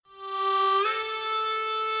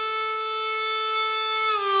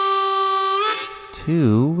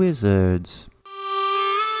Two wizards.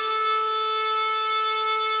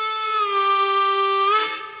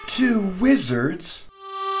 Two wizards?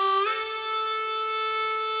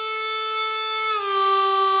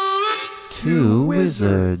 Two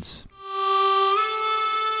wizards.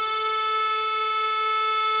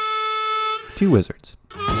 Two wizards.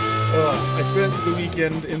 I spent the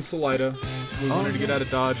weekend in Salida. We wanted to get out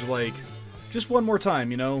of Dodge, like, just one more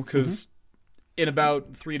time, you know? Because in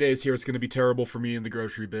about 3 days here, it's going to be terrible for me in the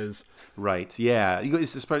grocery biz. Right, yeah.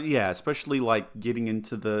 Especially like getting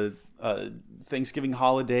into the Thanksgiving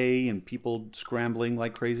holiday and people scrambling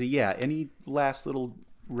like crazy. Yeah, any last little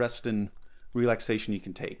rest and relaxation you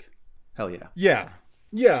can take. Hell yeah.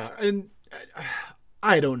 Yeah, and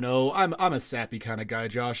I don't know. I'm a sappy kind of guy,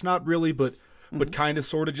 Josh. Not really, but kind of,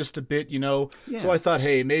 sort of, just a bit, you know? Yeah. So I thought,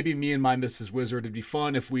 hey, maybe me and my Mrs. Wizard, it'd be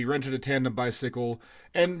fun if we rented a tandem bicycle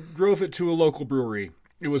and drove it to a local brewery.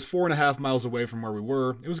 It was 4.5 miles away from where we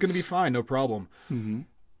were. It was going to be fine, no problem. Mm-hmm.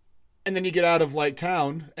 And then you get out of, like,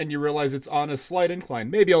 town, and you realize it's on a slight incline.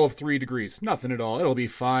 Maybe all of 3 degrees. Nothing at all. It'll be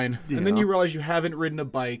fine. Yeah. And then you realize you haven't ridden a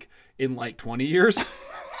bike in, like, 20 years.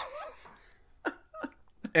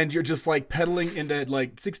 And you're just, like, pedaling into,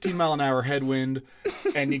 like, 16-mile-an-hour headwind,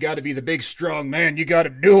 and you got to be the big, strong man. You got to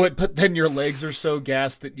do it. But then your legs are so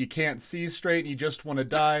gassed that you can't see straight, and you just want to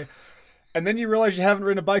die. And then you realize you haven't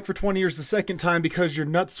ridden a bike for 20 years the second time because your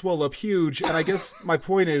nuts swell up huge. And I guess my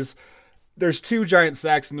point is, there's 2 giant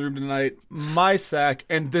sacks in the room tonight. My sack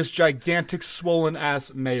and this gigantic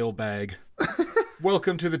swollen-ass mailbag.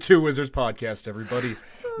 Welcome to the Two Wizards podcast, everybody.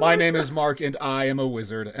 My name is Mark, and I am a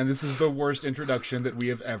wizard, and this is the worst introduction that we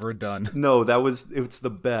have ever done. No, it's the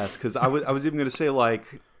best, because I was even going to say,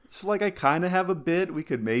 like, so, like, I kind of have a bit we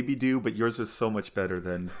could maybe do, but yours is so much better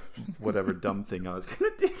than whatever dumb thing I was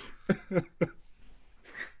going to do.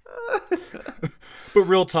 But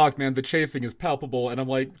real talk, man, the chafing is palpable, and I'm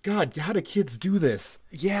like, God, how do kids do this?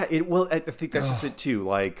 Yeah, I think that's just it too.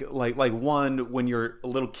 Like one, when you're a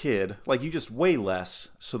little kid, like, you just weigh less,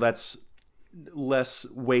 so that's less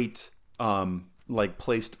weight, like,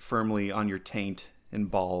 placed firmly on your taint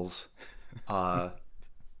and balls, and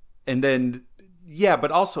then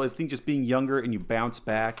but also I think just being younger and you bounce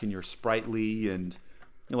back and you're sprightly and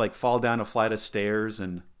you, like, fall down a flight of stairs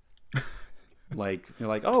and. Like, you're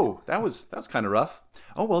like, oh, that was kind of rough.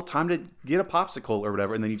 Oh, well, time to get a popsicle or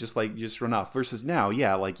whatever, and then you just run off. Versus now,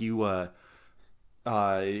 yeah, like, you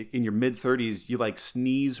in your mid-30s, you, like,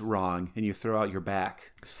 sneeze wrong and you throw out your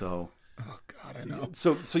back. So, oh God, I know.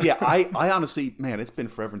 So yeah, I honestly, man, it's been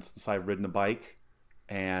forever since I've ridden a bike,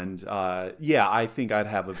 and I think I'd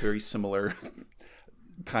have a very similar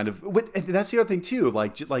kind of. And that's the other thing too.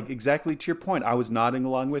 Like exactly to your point, I was nodding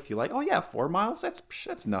along with you, like, oh yeah, 4 miles,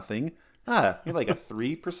 that's nothing. You're like a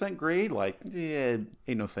 3% grade, like, yeah,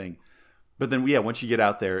 ain't no thing. But then, yeah, once you get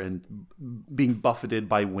out there and being buffeted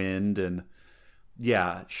by wind and,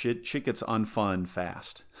 yeah, shit gets unfun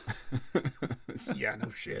fast. Yeah,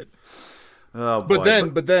 no shit. Oh, boy.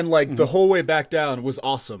 But then, like, the whole way back down was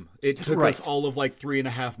awesome. It took us Right. all of, like,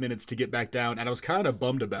 3.5 minutes to get back down, and I was kind of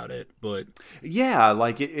bummed about it, but... Yeah,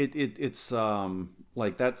 like, it's,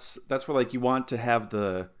 like, that's where, like, you want to have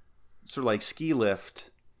the sort of, like, ski lift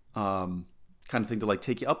kind of thing to, like,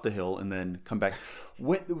 take you up the hill and then come back.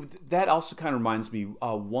 That also kind of reminds me,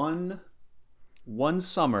 one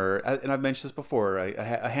summer, and I've mentioned this before,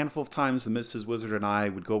 a handful of times the Mrs. Wizard and I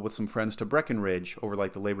would go with some friends to Breckenridge over,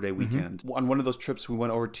 like, the Labor Day weekend. On one of those trips, we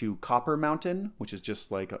went over to Copper Mountain, which is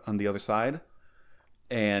just, like, on the other side,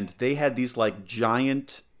 and they had these, like,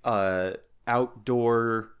 giant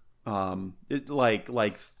outdoor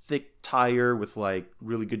like thick tire with, like,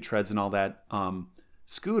 really good treads and all that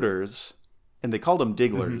scooters, and they called them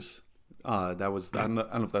Digglers. That was, I don't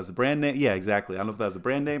know if that was the brand name. Yeah, exactly. I don't know if that was the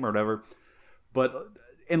brand name or whatever. But,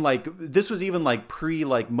 and, like, this was even, like,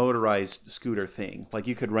 like, motorized scooter thing. Like,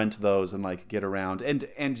 you could rent those and, like, get around.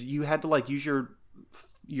 And you had to, like, use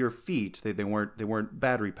your feet. They weren't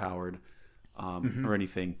battery powered or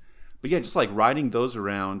anything. But yeah, just, like, riding those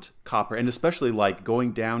around Copper, and especially, like,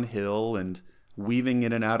 going downhill and weaving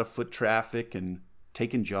in and out of foot traffic and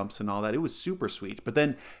taking jumps and all that. It was super sweet. But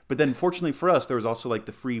then fortunately for us, there was also, like,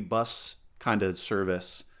 the free bus kind of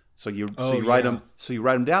service. So you ride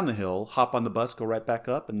them down the hill, hop on the bus, go right back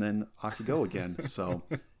up, and then off you go again. So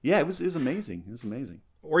yeah, it was amazing. It was amazing.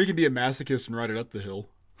 Or you can be a masochist and ride it up the hill.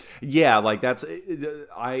 Yeah, like, that's,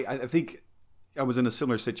 I think I was in a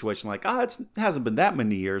similar situation. Like, it hasn't been that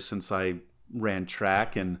many years since I ran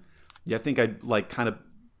track, and yeah, I think I, like, kind of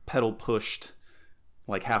pedal pushed,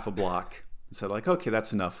 like, half a block. And said, like, okay,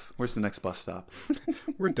 that's enough. Where's the next bus stop?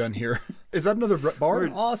 We're done here. Is that another bar?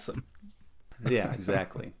 Awesome. Yeah,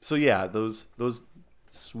 exactly. So yeah, those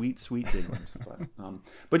Sweet Digglers.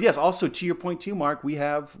 But yes, also to your point too, Mark, we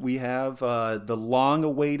have the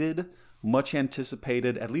long-awaited, much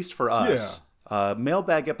anticipated, at least for us,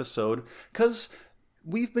 mailbag episode, because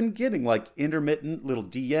we've been getting like intermittent little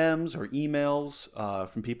DMs or emails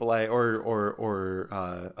from people I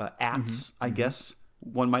guess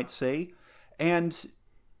one might say, and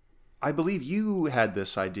I believe you had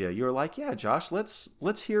this idea. You were like, "Yeah, Josh, let's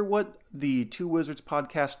hear what the Two Wizards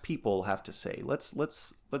podcast people have to say.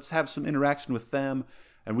 Let's have some interaction with them."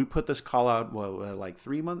 And we put this call out like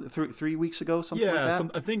 3 weeks ago, something like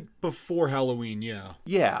that. I think before Halloween. Yeah.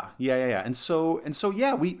 And so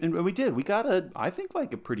yeah, we did. We got I think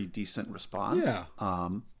like a pretty decent response. Yeah.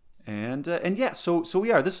 And yeah, so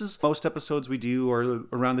we are. This is most episodes we do are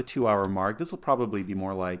around the 2-hour mark. This will probably be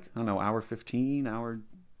more like, I don't know, hour 15, hour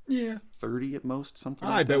 30 at most, something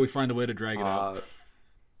like that. I bet we find a way to drag it out.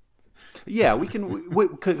 Yeah, we can,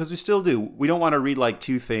 because we still do. We don't want to read like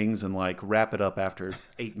 2 things and like wrap it up after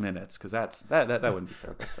 8 minutes, because that wouldn't be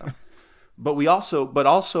fair. But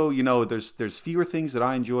also, you know, there's fewer things that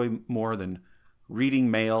I enjoy more than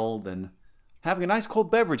reading mail, than having a nice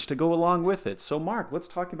cold beverage to go along with it. So, Mark, let's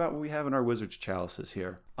talk about what we have in our Wizard's Chalices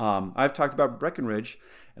here. I've talked about Breckenridge,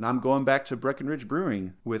 and I'm going back to Breckenridge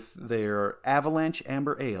Brewing with their Avalanche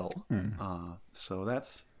Amber Ale. So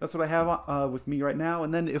that's what I have with me right now.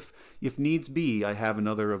 And then if needs be, I have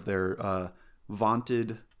another of their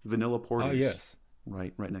vaunted vanilla porters. Oh, yes.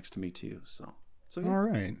 Right next to me too. So yeah. All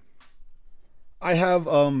right. I have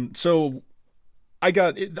I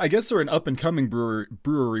guess they're an up-and-coming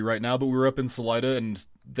brewery right now, but we were up in Salida, and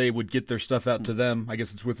they would get their stuff out to them. I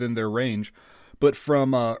guess it's within their range. But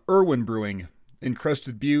from Irwin Brewing in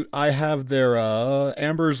Crested Butte, I have their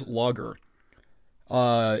Amber's Lager.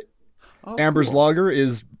 Amber's cool. Lager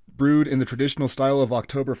is brewed in the traditional style of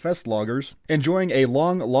Oktoberfest lagers. Enjoying a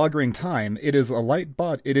long lagering time, it is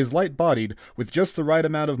light-bodied with just the right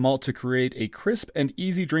amount of malt to create a crisp and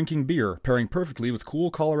easy drinking beer, pairing perfectly with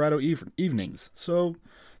cool Colorado evenings. So,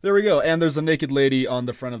 there we go. And there's a naked lady on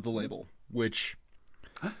the front of the label, which...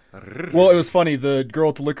 Well, it was funny. The girl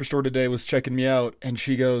at the liquor store today was checking me out, and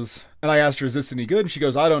she goes... And I asked her, is this any good? And she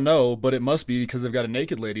goes, I don't know, but it must be because they've got a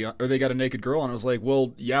naked lady on, or they got a naked girl on. I was like,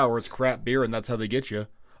 well, yeah, or it's crap beer, and that's how they get you.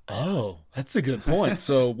 Oh, that's a good point.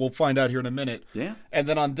 So we'll find out here in a minute. Yeah. And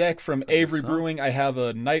then on deck from Avery Brewing, I have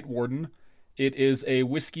a Night Warden. It is a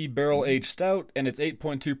whiskey barrel-aged stout, and it's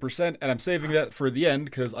 8.2%, and I'm saving that for the end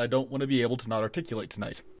because I don't want to be able to not articulate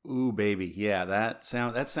tonight. Ooh, baby. Yeah, that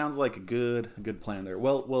sounds like a good plan there.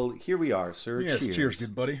 Well, here we are, sir. Yes, cheers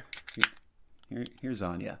good buddy. Here's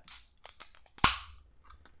on ya.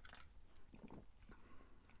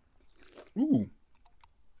 Ooh.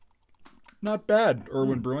 Not bad,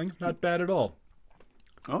 Irwin Brewing. Not bad at all.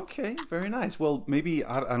 Okay, very nice. Well, maybe,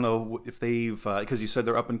 I don't know if they've, because you said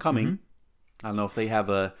they're up and coming. Mm-hmm. I don't know if they have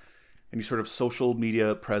any sort of social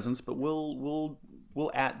media presence, but we'll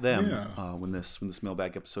at them when this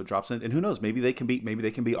mailbag episode drops in. And who knows, maybe they can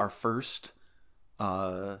be our first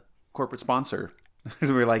corporate sponsor.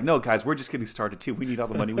 We're like, no, guys, we're just getting started too. We need all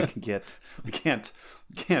the money we can get. We can't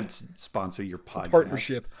sponsor your podcast.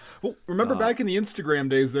 Partnership. Well, remember back in the Instagram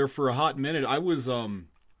days there for a hot minute, I was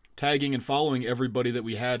tagging and following everybody that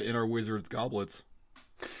we had in our Wizards goblets.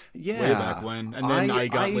 Yeah. Way back when. And then I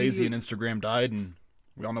got lazy and Instagram died, and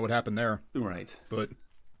we all know what happened there. Right. But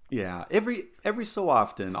yeah, every so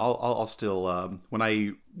often I'll still when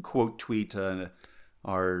I quote tweet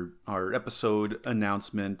our episode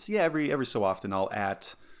announcement, every so often I'll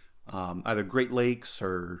at either Great Lakes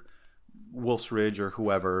or Wolf's Ridge or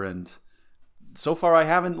whoever, and so far I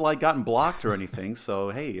haven't gotten blocked or anything,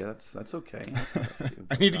 so hey, that's okay.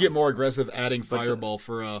 I need to get more aggressive adding Fireball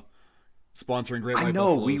for sponsoring Great White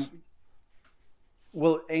Buffaloes.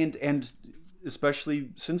 And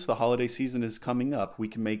especially since the holiday season is coming up, we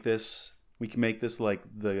can make this like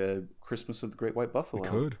the Christmas of the Great White Buffalo. We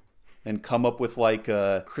could. And come up with like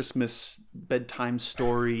a Christmas bedtime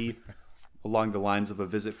story along the lines of a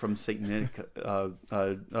visit from Saint Nick,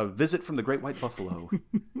 a visit from the Great White Buffalo.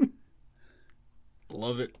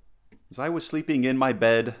 Love it. As I was sleeping in my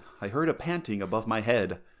bed, I heard a panting above my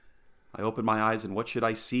head. I opened my eyes, and what should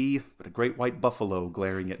I see but a great white buffalo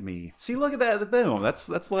glaring at me? See, look at that! Boom!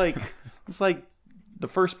 That's like the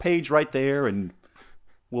first page right there, and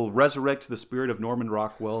we'll resurrect the spirit of Norman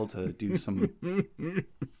Rockwell to do some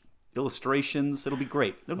illustrations. It'll be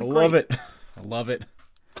great. I love it. I love it.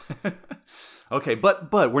 Okay,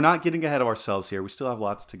 but we're not getting ahead of ourselves here. We still have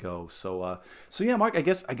lots to go. So yeah, Mark. I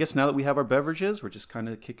guess now that we have our beverages, we're just kind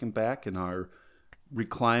of kicking back in our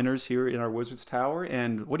recliners here in our Wizard's Tower.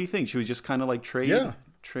 And what do you think? Should we just kind of like trade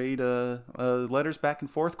trade letters back and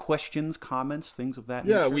forth, questions, comments, things of that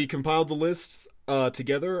Yeah, nature. we compiled the lists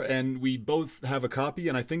together, and we both have a copy,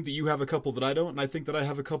 and I think that you have a couple that I don't, and I think that I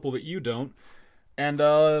have a couple that you don't. And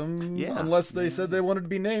unless they said they wanted to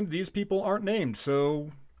be named, these people aren't named, so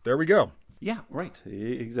there we go. Yeah, right.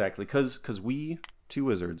 Exactly. Because we two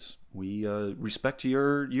wizards, we respect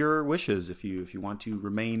your wishes. If you want to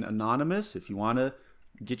remain anonymous, if you want to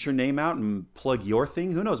get your name out and plug your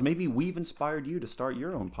thing, who knows? Maybe we've inspired you to start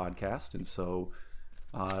your own podcast, and so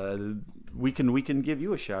we can give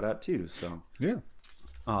you a shout out too. So Yeah.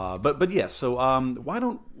 but yeah. So why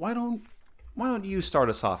don't you start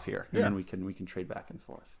us off here, and then we can trade back and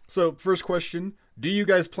forth. So, first question, do you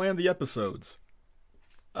guys plan the episodes?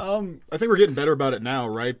 I think we're getting better about it now,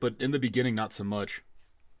 right? But in the beginning, not so much.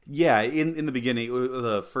 Yeah, in the beginning,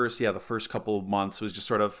 the first couple of months was just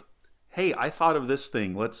sort of, hey, I thought of this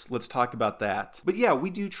thing. Let's talk about that. But yeah, we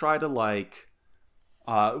do try to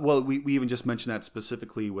we even just mentioned that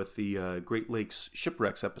specifically with the Great Lakes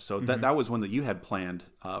Shipwrecks episode. That was one that you had planned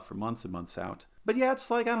for months and months out. But yeah, it's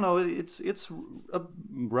like, I don't know, it's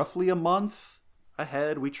roughly a month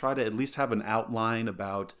ahead. We try to at least have an outline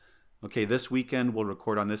about, okay, this weekend we'll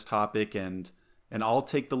record on this topic, and I'll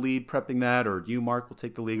take the lead prepping that, or you, Mark, will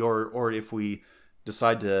take the lead, or if we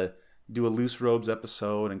decide to do a Loose Robes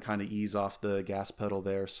episode and kind of ease off the gas pedal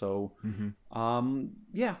there. So,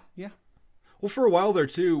 yeah. Well, for a while there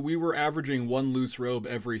too, we were averaging one loose robe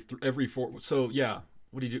every four. So yeah,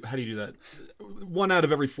 what do you do? How do you do that? 1 out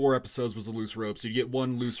of every 4 episodes was a loose robe, so you get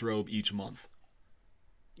one loose robe each month.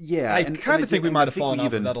 Yeah, I kind of think we might have fallen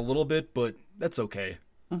off of that a little bit, but that's okay.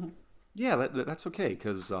 Mm-hmm. Yeah, that's okay,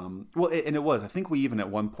 because and it was. I think we even at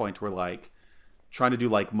one point were like trying to do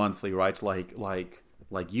like monthly, right? It's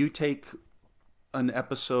like you take an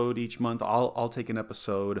episode each month. I'll take an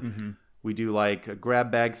episode. Mm-hmm. We do like a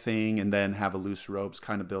grab bag thing, and then have a Loose Robes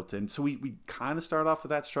kind of built in. So we kind of started off with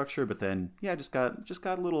that structure, but then just got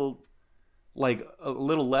a little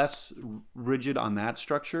less rigid on that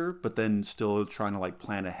structure, but then still trying to like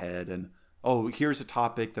plan ahead and, oh, here's a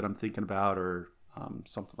topic that I'm thinking about, or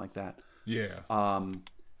something like that. Yeah.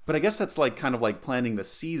 But I guess that's like kind of like planning the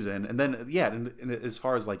season, and then and as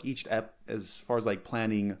far as like as far as like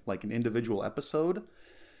planning like an individual episode.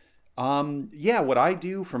 What I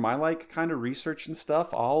do for my like kind of research and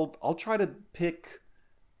stuff, I'll try to pick,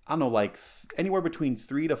 I don't know, like anywhere between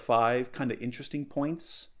 3 to 5 kind of interesting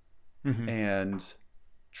points, and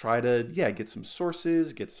try to get some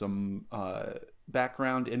sources, get some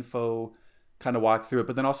background info, kind of walk through it,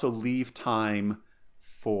 but then also leave time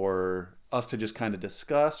for us to just kind of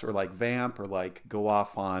discuss or like vamp or like go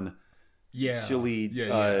off on silly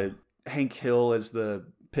Hank Hill as the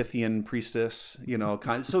Pythian priestess,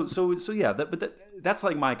 kind of. So yeah, that's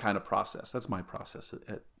like my kind of process. That's my process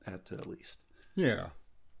at least. Yeah,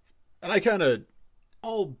 and I kind of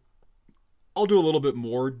I'll do a little bit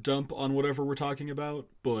more dump on whatever we're talking about,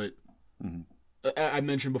 but I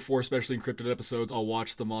mentioned before, especially in encrypted episodes, I'll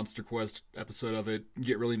watch the Monster Quest episode of it,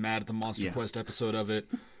 get really mad at the Monster Quest episode of it,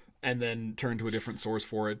 and then turn to a different source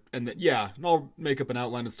for it, and then and I'll make up an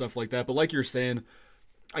outline and stuff like that. But like you're saying,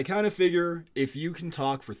 I kind of figure if you can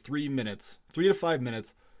talk for 3 to 5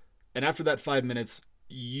 minutes, and after that 5 minutes,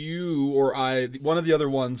 you or I, one of the other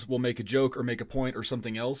ones, will make a joke or make a point or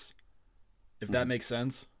something else, if that makes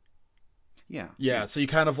sense. Yeah. So you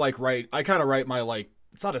kind of like write my like,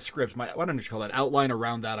 it's not a script, why don't you call that, outline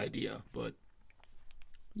around that idea, but.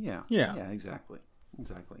 Yeah, exactly.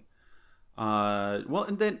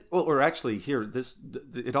 And then, or actually, here,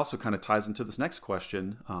 it also kind of ties into this next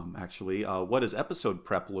question. Actually, what does episode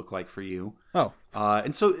prep look like for you? Oh,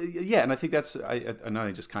 and so and I think that's I know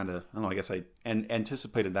I just kind of, I don't know, I guess I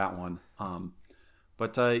anticipated that one.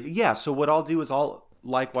 So what I'll do is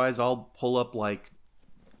I'll pull up like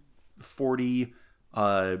 40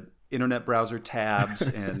 internet browser tabs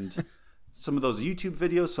and some of those YouTube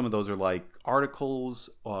videos. Some of those are like articles.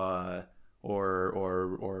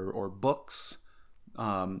 Or books,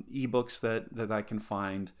 ebooks that I can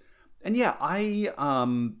find, and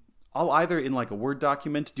I'll either in like a Word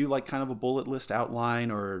document do like kind of a bullet list outline,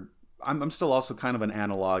 or I'm still also kind of an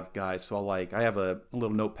analog guy, so I have a little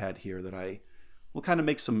notepad here that I will kind of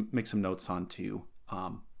make some notes on too,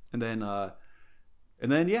 and then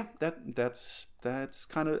that's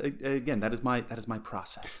kind of, again, that is my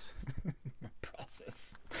process.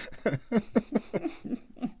 Process.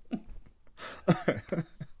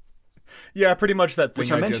 Yeah, pretty much that thing.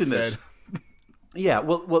 Which I mentioned just said. Yeah,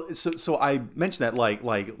 well, so I mentioned that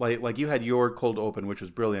like you had your cold open, which was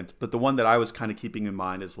brilliant, but the one that I was kind of keeping in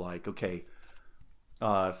mind is like, okay,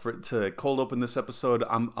 to cold open this episode,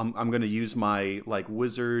 I'm going to use my like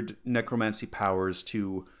wizard necromancy powers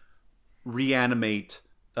to reanimate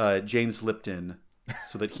James Lipton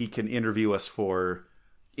so that he can interview us for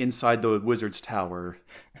Inside the Wizard's Tower,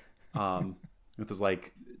 with his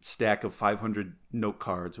like stack of 500 note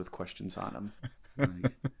cards with questions on them.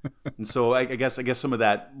 Like, and so I guess some of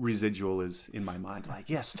that residual is in my mind. Like,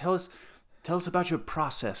 yes, tell us about your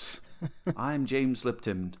process. I'm James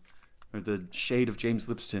Lipton, or the shade of James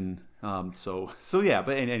Lipton. So yeah.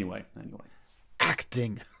 But anyway,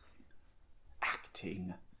 Acting,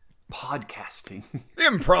 podcasting,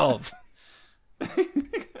 improv.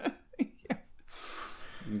 Yeah.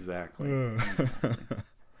 Exactly.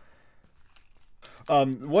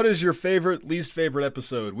 What is your least favorite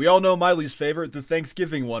episode? We all know my least favorite, the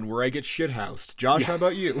Thanksgiving one, where I get shithoused. Josh, how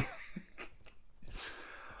about you?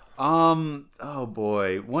 Oh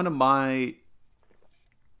boy,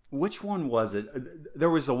 which one was it? There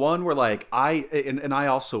was the one where like I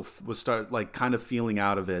also was kind of feeling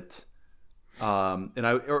out of it. And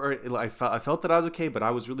I felt that I was okay, but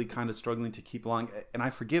I was really kind of struggling to keep along. And I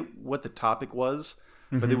forget what the topic was,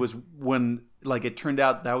 but it was when like it turned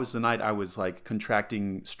out that was the night I was like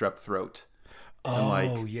contracting strep throat.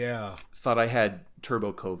 And, yeah. Thought I had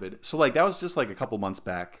turbo COVID. So like that was just like a couple months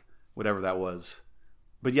back, whatever that was.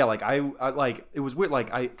 But yeah, like I like it was weird,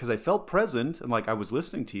 like because I felt present and like I was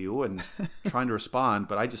listening to you and trying to respond,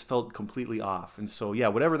 but I just felt completely off. And so yeah,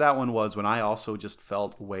 whatever that one was, when I also just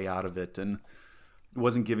felt way out of it and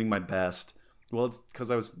wasn't giving my best. Well, it's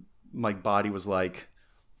because my body was like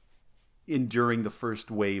enduring the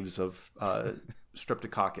first waves of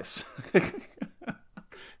streptococcus.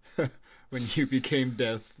 When you became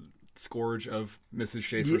death scourge of Mrs.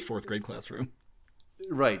 Schaefer's fourth grade classroom.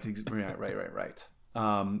 Right. So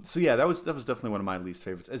yeah, that was definitely one of my least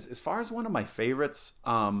favorites. As far as one of my favorites,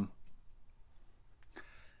 oh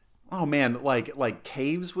man, like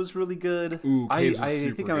Caves was really good. Ooh, Caves was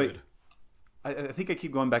super good. I think I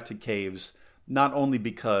keep going back to Caves, not only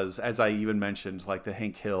because, as I even mentioned, like the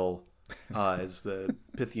Hank Hill as the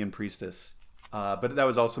Pythian priestess, but that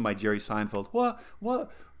was also my Jerry Seinfeld.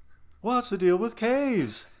 What's the deal with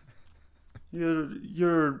caves?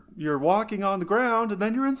 You're walking on the ground and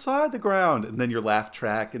then you're inside the ground, and then your laugh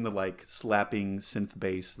track and the like slapping synth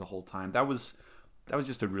bass the whole time. That was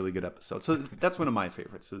just a really good episode. So that's one of my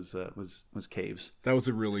favorites. Was Caves. That was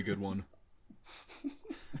a really good one.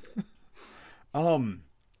 I'm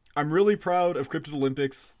really proud of Cryptid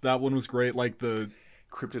Olympics. That one was great. Like the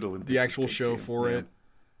Cryptid Olympics, the actual show too, for it.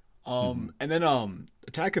 And then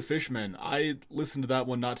Attack of Fishmen. I listened to that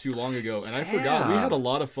one not too long ago, and I forgot we had a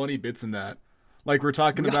lot of funny bits in that. Like we're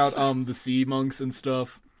talking about the sea monks and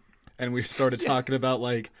stuff, and we started talking about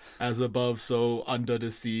like as above, so under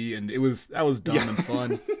the sea, and that was dumb and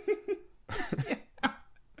fun.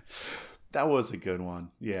 That was a good one.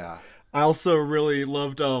 Yeah. I also really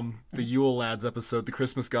loved the Yule Lads episode, the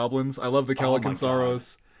Christmas Goblins. I love the Calican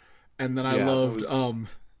Sorrows, and then I loved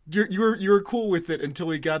you were cool with it until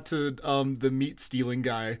we got to the meat stealing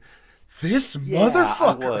guy. This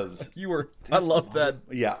motherfucker. I love that.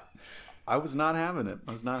 Yeah. I was not having it.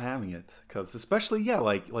 Because especially,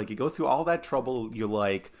 like you go through all that trouble, you're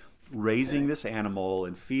like raising this animal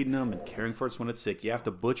and feeding them and caring for it when it's sick. You have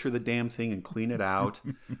to butcher the damn thing and clean it out.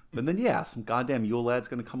 But then, some goddamn Yule lad's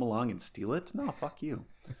going to come along and steal it? No, fuck you.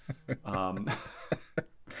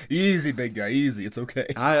 Easy, big guy, easy. It's okay.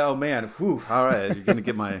 Oh, man. Whew. All right. You're going to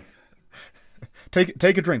get my... Take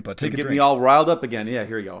a drink, bud. Take a drink. Get me all riled up again. Yeah,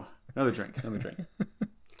 here you go. Another drink.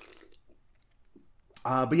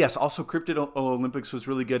 But yes, also Cryptid Olympics was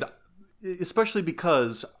really good, especially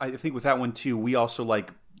because I think with that one too, we also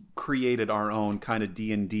like created our own kind of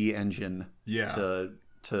D&D engine to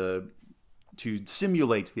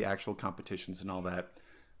simulate the actual competitions and all that.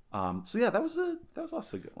 So yeah, that was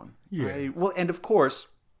also a good one. Yeah. And of course,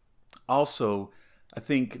 also I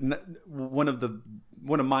think one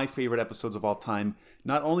of my favorite episodes of all time,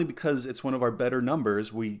 not only because it's one of our better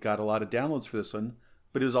numbers, we got a lot of downloads for this one,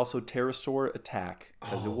 but it was also Pterosaur Attack,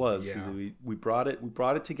 because it was. Yeah. We brought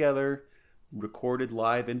it together, recorded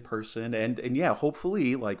live in person, and yeah,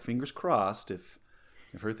 hopefully, like fingers crossed, if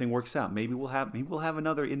everything works out, maybe we'll have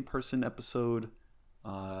another in-person episode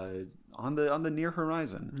on the near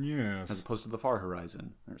horizon. Yes. As opposed to the far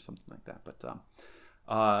horizon or something like that. But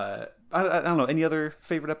I don't know, any other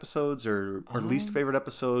favorite episodes or least favorite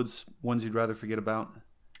episodes, ones you'd rather forget about?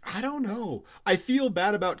 I don't know. I feel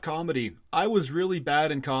bad about comedy. I was really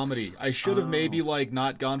bad in comedy. I should have maybe like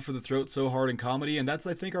not gone for the throat so hard in comedy, and that's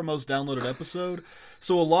I think our most downloaded episode.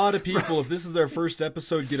 So a lot of people, if this is their first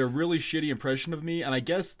episode, get a really shitty impression of me, and I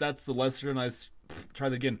guess that's the lesson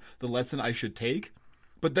the lesson I should take.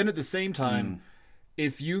 But then at the same time,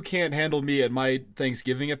 if you can't handle me at my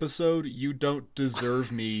Thanksgiving episode, you don't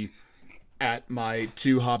deserve me at my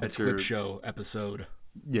Two Hobbits Clip Show episode.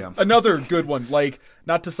 Yeah. Another good one. Like,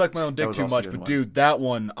 not to suck my own dick too much, but one. dude, that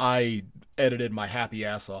one I edited my happy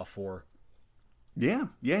ass off for. Yeah.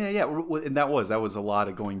 And that was a lot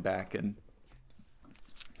of going back and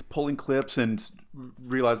pulling clips and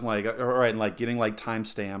realizing like, all right, and like getting like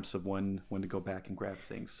timestamps of when to go back and grab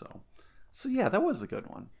things. So yeah, that was a good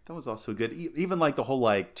one. That was also good. Even like the whole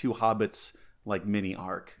like Two Hobbits like mini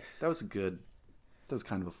arc. That was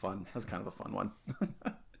kind of a fun one.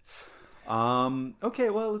 Okay,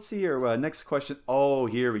 well, let's see here. Next question. Oh,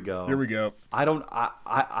 here we go. I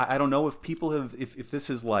don't know if people have if this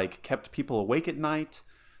has like kept people awake at night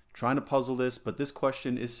trying to puzzle this, but this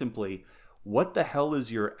question is simply, what the hell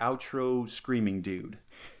is your outro screaming dude?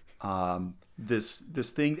 This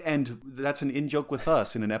thing, and that's an in-joke with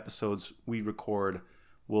us in an episodes we record.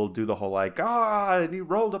 We'll do the whole like, and he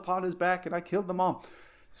rolled upon his back and I killed them all.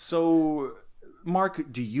 So,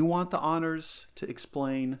 Mark, do you want the honors to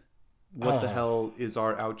explain what the hell is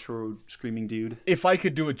our outro screaming dude? If I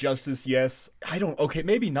could do it justice, yes. Okay,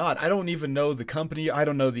 maybe not. I don't even know the company. I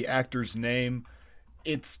don't know the actor's name.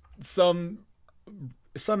 It's some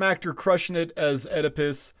actor crushing it as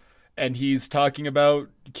Oedipus, and he's talking about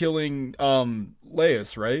killing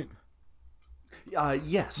Laius, right?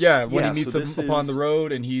 Yes. Yeah, when he meets him upon the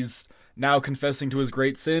road, and he's now confessing to his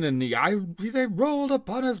great sin, and they rolled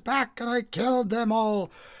upon his back, and I killed them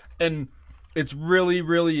all. And it's really,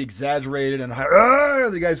 really exaggerated, and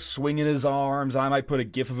the guy's swinging his arms. I might put a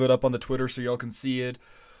GIF of it up on the Twitter so y'all can see it.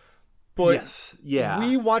 But yes, yeah,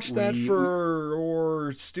 we watched that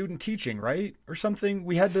for student teaching, right? Or something.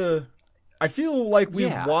 We had to... I feel like we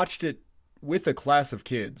watched it with a class of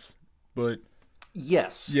kids, but...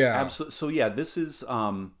 Yes. Yeah. Absolutely. So yeah, this is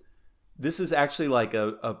actually like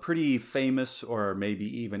a pretty famous or maybe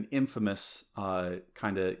even infamous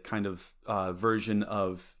kind of version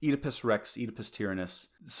of Oedipus Rex, Oedipus Tyrannus.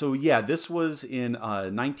 So yeah, this was in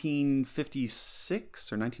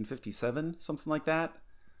 1956 or 1957, something like that.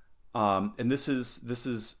 And this is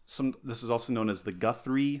also known as the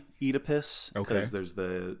Guthrie Oedipus, because there's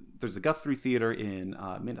the Guthrie Theater in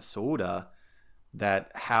Minnesota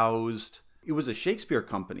that housed. It was a Shakespeare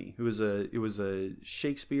company. It was a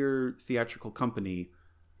Shakespeare theatrical company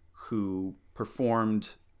who performed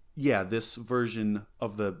this version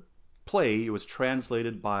of the play. It was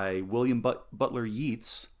translated by William Butler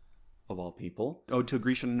Yeats, of all people, Ode to a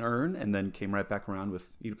Grecian Urn, and then came right back around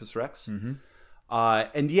with Oedipus Rex. Mm-hmm.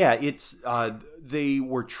 It's they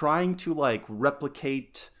were trying to like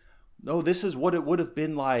replicate. Oh, this is what it would have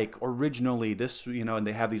been like originally. This, and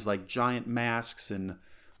they have these like giant masks and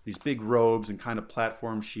these big robes and kind of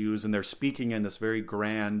platform shoes, and they're speaking in this very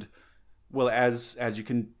grand. Well, as you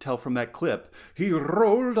can tell from that clip, he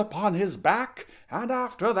rolled upon his back, and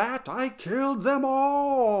after that, I killed them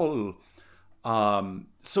all. It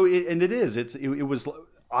was.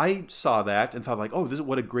 I saw that and thought like, oh,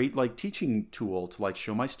 what a great like teaching tool to like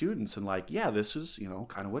show my students, and like, yeah, this is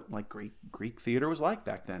kind of what like great Greek theater was like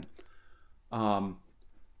back then.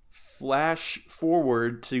 Flash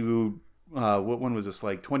forward to when was this,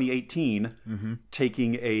 like 2018,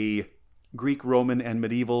 taking a Greek, Roman, and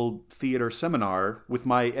medieval theater seminar with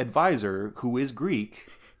my advisor, who is Greek,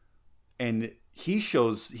 and he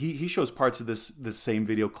shows parts of this same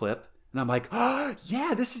video clip, and I'm like, oh,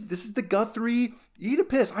 yeah, this is the Guthrie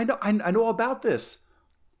Oedipus. I know all about this.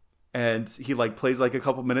 And he like plays like a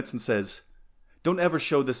couple minutes and says, "Don't ever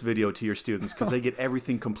show this video to your students because they get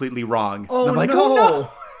everything completely wrong." Oh, and I'm like, no. Oh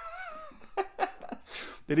no.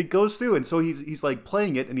 Then he goes through, and so he's like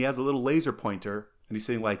playing it, and he has a little laser pointer, and he's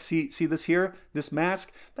saying like, see this here, this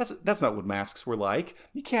mask, that's not what masks were like.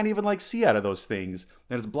 You can't even like see out of those things,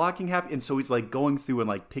 and it's blocking half. And so he's like going through and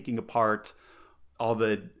like picking apart all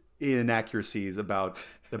the inaccuracies about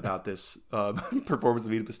this performance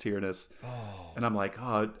of Oedipus Tyrannus. Oh. And I'm like,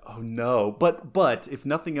 oh no. But if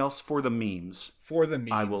nothing else, for the memes,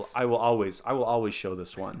 I will always show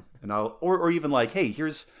this one, and I'll or even like, hey,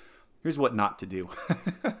 here's what not to do.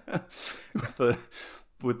 So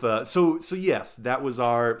yes, that was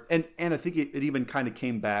our, and I think it even kind of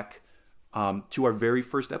came back to our very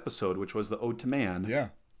first episode, which was the Ode to Man. Yeah.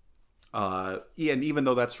 And even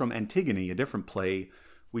though that's from Antigone, a different play,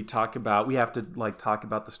 we have to like talk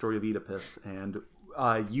about the story of Oedipus, and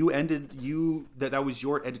that was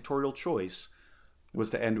your editorial choice, was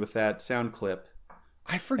to end with that sound clip.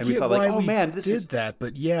 I forget and we thought, why like, oh, man, this did that,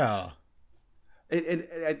 but yeah. And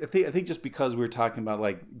I think just because we were talking about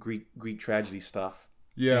like Greek tragedy stuff,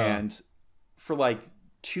 yeah, and for like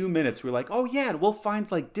 2 minutes, we're like, oh yeah, we'll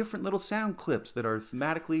find like different little sound clips that are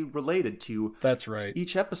thematically related to That's right.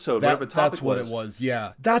 each episode, whatever topic That's what it was.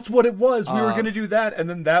 Yeah, that's what it was. We were gonna do that, and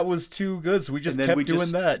then that was too good, so we just kept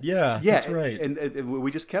doing that. Yeah, that's right. And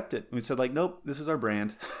we just kept it. We said like, nope, this is our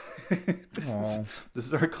brand. this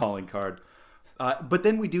is our calling card. But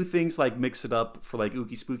then we do things like mix it up for like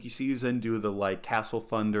Ookie Spooky Season, do the like Castle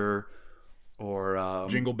Thunder or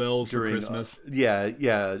Jingle Bells for Christmas.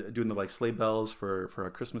 Doing the like sleigh bells for our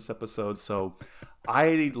Christmas episodes. So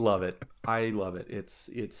I love it.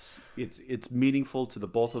 It's meaningful to the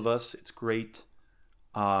both of us. It's great.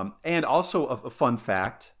 And also a fun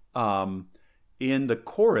fact, in the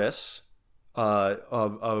chorus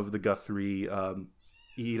of the Guthrie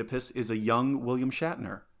Oedipus is a young William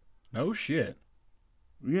Shatner. No shit.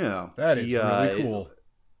 Yeah, that is really cool.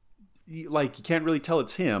 Like you can't really tell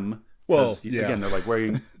it's him. Well, again,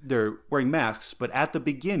 they're wearing masks, but at the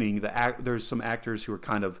beginning, there's some actors who are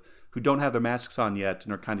who don't have their masks on yet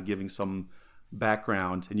and are kind of giving some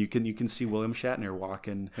background, and you can see William Shatner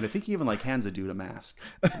walking, and I think he even like hands a dude a mask,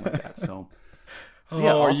 something like that. So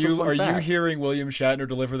are you hearing William Shatner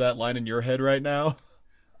deliver that line in your head right now?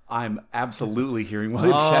 I'm absolutely hearing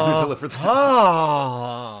William Shatner deliver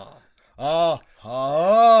that.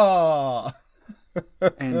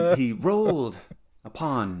 And he rolled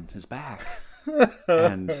upon his back,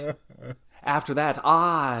 and after that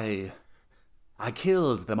I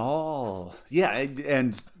killed them all. Yeah,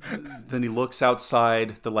 and then he looks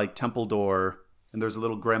outside the like temple door, and there's a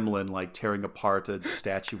little gremlin like tearing apart a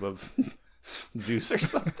statue of Zeus or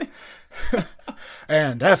something.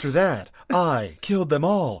 And after that I killed them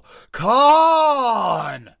all.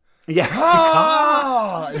 Khan! Yeah,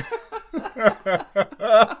 Khan!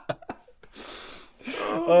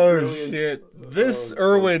 Oh shit! This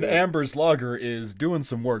Irwin Amber's Lager is doing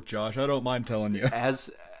some work, Josh. I don't mind telling you.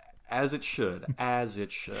 As it should.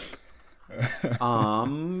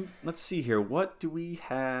 Let's see here. What do we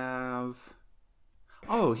have?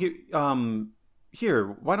 Oh, here. Here.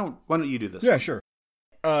 Why don't you do this? Yeah, sure.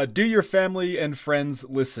 Do your family and friends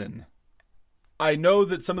listen? I know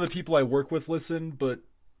that some of the people I work with listen, but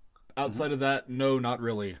outside of that, no, not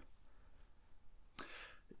really.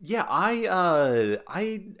 Yeah, I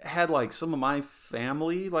had like some of my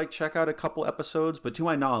family like check out a couple episodes, but to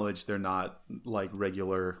my knowledge, they're not like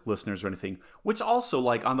regular listeners or anything. Which also,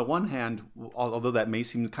 like, on the one hand, although that may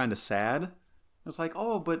seem kind of sad, it's like,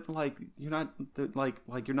 oh, but like you're not like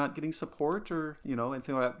you're not getting support or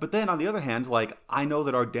anything like that. But then on the other hand, like I know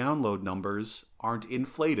that our download numbers aren't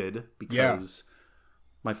inflated because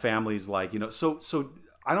my family's like so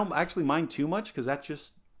I don't actually mind too much because that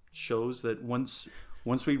just shows that once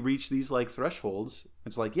we reach these like thresholds,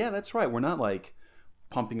 it's like, yeah, that's right. We're not like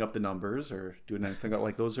pumping up the numbers or doing anything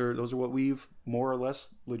like those are what we've more or less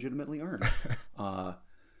legitimately earned.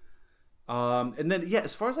 And then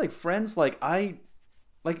as far as like friends, like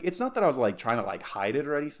it's not that I was like trying to like hide it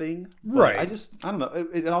or anything, right? I don't know.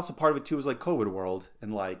 And also part of it too was like COVID world,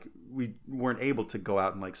 and like we weren't able to go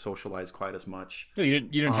out and like socialize quite as much. Yeah, you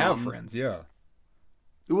didn't have friends, yeah.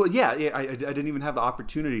 Well, yeah, I didn't even have the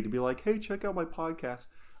opportunity to be like, hey, check out my podcast.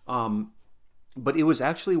 But it was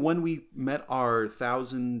actually when we met our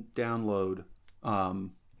 1,000 download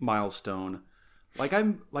milestone. I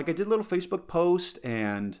did a little Facebook post,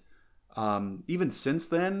 and even since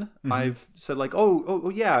then, I've said like, oh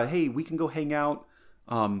yeah, hey, we can go hang out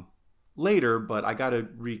later, but I got to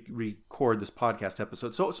record this podcast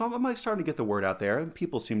episode. So I'm like starting to get the word out there, and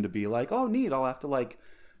people seem to be like, oh, neat, I'll have to like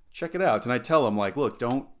check it out. And I tell them like, look,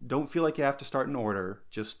 don't feel like you have to start in order.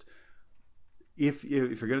 Just if you're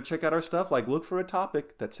gonna check out our stuff, like look for a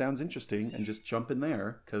topic that sounds interesting and just jump in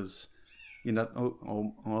there, because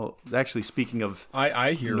well, actually, speaking of,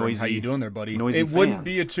 I hear noisy, how you doing there, buddy? It wouldn't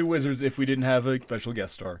be a Two Wizards if we didn't have a special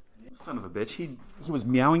guest star. Son of a bitch, he was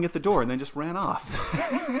meowing at the door and then just ran off.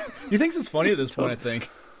 He thinks it's funny at this point, I think.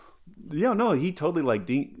 Yeah, no, he totally like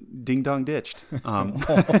ding dong ditched.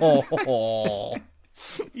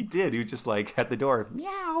 He did. He was just like at the door,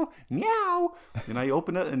 meow, meow. And I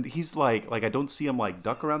open it, and he's like I don't see him like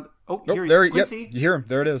duck around. Oh, nope, Quincy. Yep, you hear him.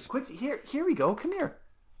 There it is. Quincy, here we go. Come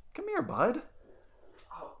here, bud.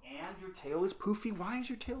 Oh, and your tail is poofy. Why is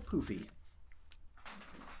your tail poofy?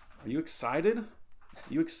 Are you excited?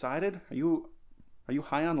 Are you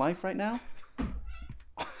high on life right now?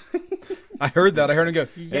 I heard that. I heard him go,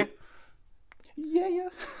 yeah. Yeah.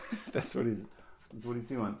 That's what he's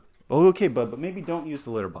doing. Oh, okay, bud, but maybe don't use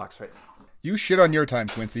the litter box right now. You shit on your time,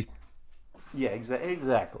 Quincy. Yeah,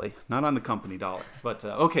 exactly. Not on the company dollar. But,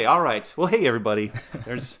 okay, all right. Well, hey, everybody.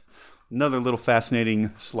 There's another little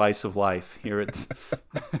fascinating slice of life here at...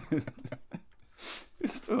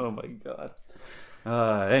 Oh, my God.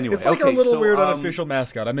 Anyway, It's like okay, our little so, weird unofficial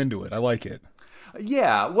mascot. I'm into it. I like it.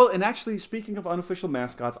 Yeah, well, and actually, speaking of unofficial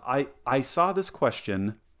mascots, I saw this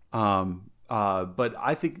question, but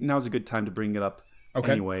I think now's a good time to bring it up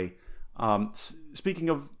anyway. Speaking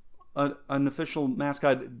of an unofficial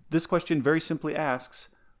mascot, this question very simply asks,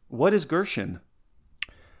 what is Gershon?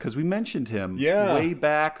 Because we mentioned him way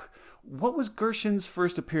back. What was Gershon's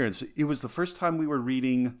first appearance? It was the first time we were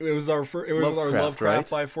reading. It was our Lovecraft right?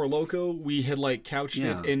 by Four Loko. We had like couched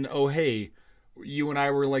it in, oh hey, you and I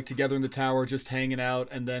were like together in the tower just hanging out,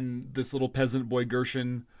 and then this little peasant boy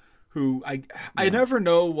Gershon, who I never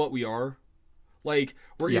know what we are. Like,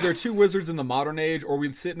 we're either two wizards in the modern age, or we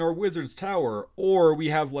sit in our wizard's tower, or we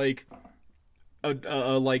have like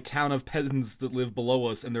a like town of peasants that live below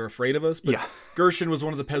us and they're afraid of us. But Gershon was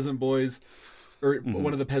one of the peasant boys, or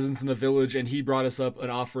one of the peasants in the village, and he brought us up an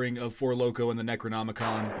offering of Four Loko and the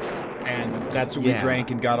Necronomicon, and that's what we drank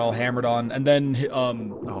and got all hammered on. And then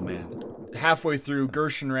oh man, halfway through,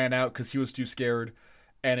 Gershon ran out because he was too scared,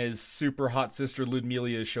 and his super hot sister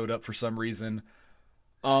Ludmilla showed up for some reason.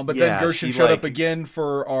 But then Gershon showed up again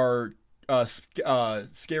for our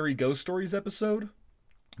Scary Ghost Stories episode,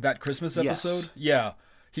 that Christmas episode. Yeah,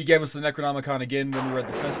 he gave us the Necronomicon again when we were at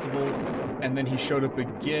the festival, and then he showed up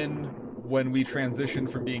again when we transitioned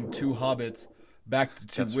from being two hobbits back to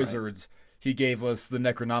two wizards. He gave us the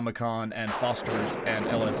Necronomicon and Foster's and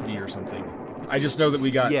LSD or something. I just know that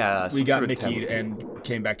we got Mickey'd and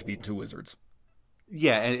came back to be two wizards.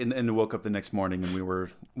 Yeah, and woke up the next morning and we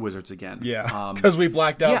were wizards again. Yeah, because we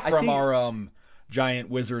blacked out from our giant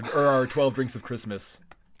wizard, or our 12 Drinks of Christmas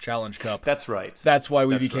challenge cup. That's right. That's why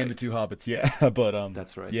we became the two hobbits. Yeah, but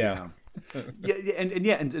that's right. Yeah,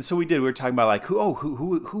 and so we did. We were talking about like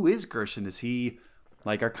who is Gershon? Is he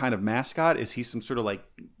like our kind of mascot? Is he some sort of like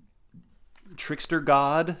trickster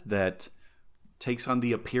god that takes on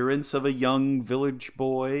the appearance of a young village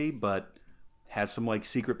boy, but has some like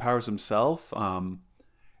secret powers himself? And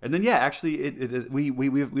then actually,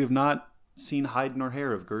 we have not seen hide nor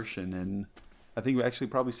hair of Gershon, and I think actually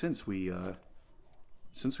probably since we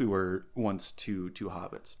were once two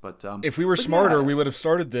hobbits. But if we were smarter, we would have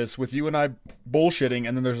started this with you and I bullshitting,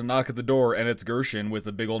 and then there's a knock at the door, and it's Gershon with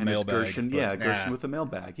a big old mailbag. Gershon with a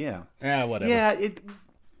mailbag. Yeah. Yeah, whatever. Yeah.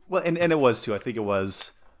 And it was too. I think it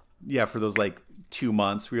was. Yeah, for those like 2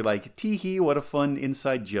 months, we were like, tee-hee, what a fun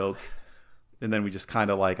inside joke. And then we just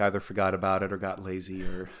kind of like either forgot about it or got lazy,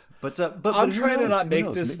 or. But I'm trying to not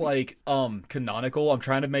make this like canonical. I'm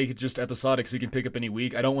trying to make it just episodic so you can pick up any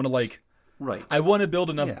week. I don't want to like. Right. I want to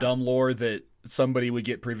build enough dumb lore that somebody would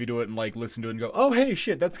get privy to it and like listen to it and go, oh hey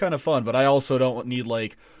shit, that's kind of fun. But I also don't need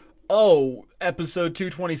like, oh, episode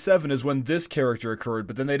 227 is when this character occurred,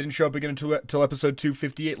 but then they didn't show up again until episode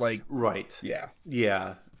 258. Like, right. Yeah.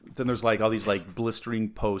 Yeah. Then there's like all these like blistering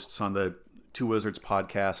posts on the Two Wizards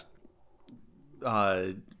podcast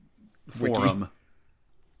forum. Wiki.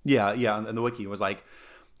 Yeah, and the wiki was like,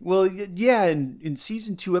 well, yeah, in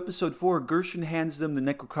season 2, episode 4, Gershon hands them the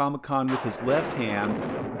Necronomicon with his left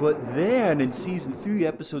hand, but then in season 3,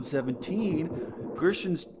 episode 17,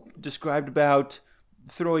 Gershon's described about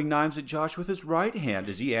throwing knives at Josh with his right hand.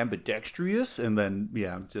 Is he ambidextrous? And then,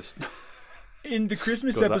 just... In the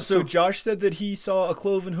Christmas episode, Josh said that he saw a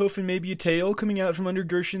cloven hoof and maybe a tail coming out from under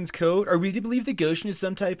Gershon's coat. Are we to believe that Gershon is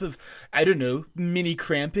some type of, I don't know, mini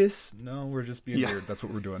Krampus? No, we're just being weird. That's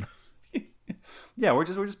what we're doing. Yeah, we're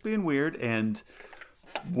just being weird. And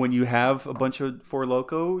when you have a bunch of Four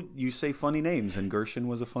Loko, you say funny names, and Gershon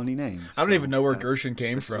was a funny name. I don't even know where Gershon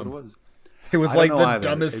came from. It was like the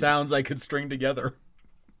dumbest sounds I could string together.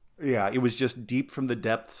 Yeah, it was just deep from the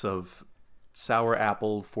depths of sour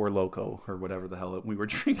apple Four Loko, or whatever the hell we were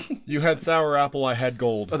drinking. You had sour apple, I had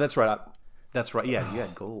gold. Oh, that's right. That's right. Yeah, you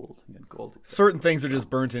had gold. Certain things are just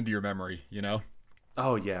burnt into your memory, you know?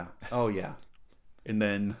 Oh, yeah. And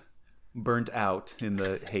then burnt out in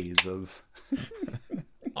the haze of...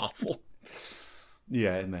 awful.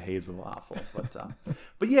 Yeah, in the haze of awful.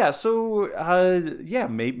 But yeah, so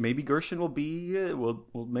maybe Gershon will be will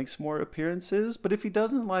make some more appearances. But if he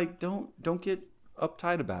doesn't, like, don't get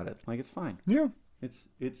uptight about it. Like, it's fine. Yeah, it's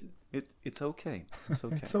okay. It's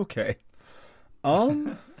okay. It's okay.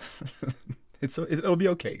 It'll be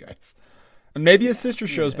okay, guys. And maybe his sister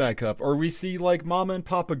shows back up, or we see like Mama and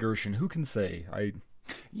Papa Gershon. Who can say?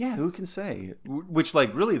 Yeah, who can say? Which,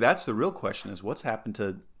 like, really, that's the real question: is what's happened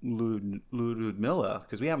to Ludmilla?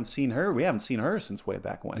 Because we haven't seen her. We haven't seen her since way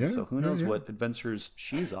back when. So who knows what adventures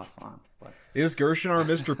she's off on? But. Is Gershon our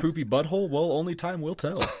Mr. Poopy Butthole? Well, only time will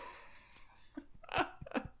tell.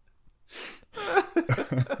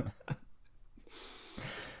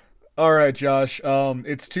 All right, Josh.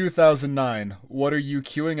 It's 2009. What are you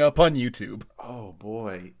queuing up on YouTube? Oh Oh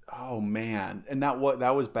boy. Oh man. And that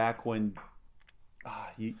was back when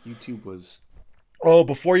YouTube was. Oh,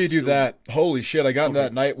 before you do that, holy shit! I got into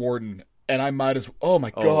that Night Warden, and I might as. Oh my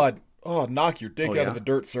god! Oh, knock your dick out of the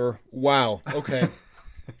dirt, sir! Wow. Okay.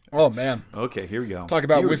 Oh man. Okay, here we go. Talk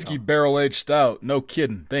about whiskey barrel aged stout. No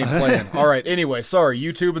kidding. They ain't playing. All right. Anyway, sorry.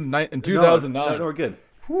 YouTube in 2009. No, we're good.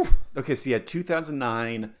 Whew. Okay, so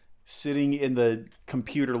 2009, sitting in the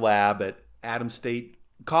computer lab at Adams State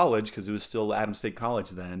College, because it was still Adams State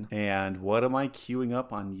College then. And what am I queuing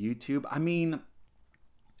up on YouTube? I mean,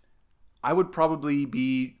 I would probably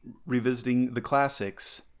be revisiting the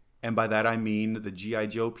classics, and by that I mean the G.I.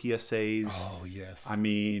 Joe PSAs. Oh yes. I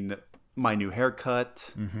mean, my new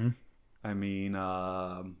haircut. Mm-hmm. I mean,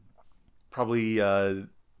 probably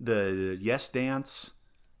the Yes Dance,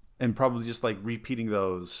 and probably just like repeating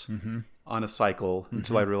those on a cycle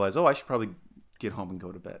until I realize, I should probably get home and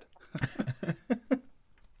go to bed.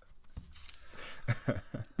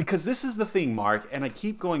 Because this is the thing, Mark, and I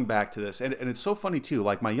keep going back to this, and it's so funny too.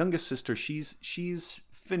 Like my youngest sister, she's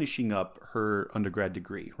finishing up her undergrad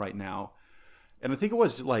degree right now. And I think it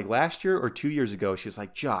was like last year or 2 years ago, she was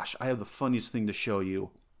like, Josh, I have the funniest thing to show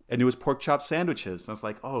you. And it was pork chop sandwiches. And I was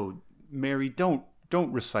like, oh, Mary, don't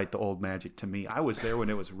recite the old magic to me. I was there when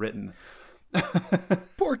it was written.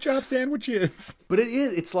 Pork chop sandwiches. But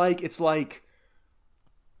it's like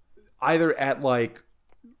either at like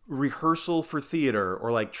rehearsal for theater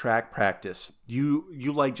or like track practice, you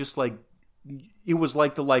like just like, it was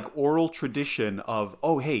like the like oral tradition of,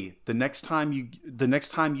 oh, hey, the next time you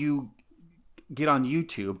get on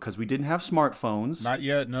YouTube, because we didn't have smartphones. Not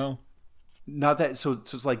yet, no. Not that, so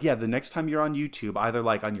it's like, the next time you're on YouTube, either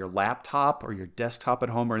like on your laptop or your desktop at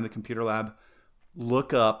home or in the computer lab,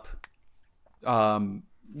 look up,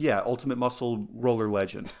 Ultimate Muscle Roller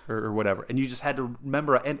Legend or whatever. And you just had to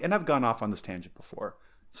remember, and I've gone off on this tangent before,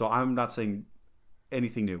 so I'm not saying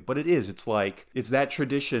anything new, but it's like, it's that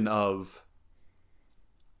tradition of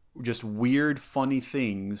just weird, funny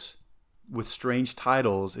things with strange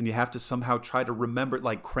titles, and you have to somehow try to remember,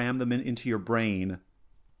 like cram them into your brain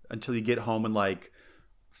until you get home and like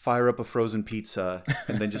fire up a frozen pizza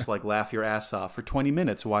and then just like laugh your ass off for 20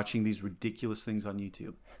 minutes watching these ridiculous things on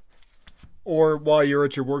YouTube. Or while you're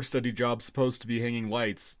at your work study job supposed to be hanging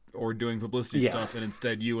lights or doing publicity stuff, and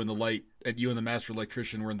instead you and the master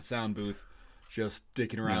electrician were in the sound booth just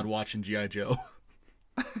dicking around watching G.I. Joe.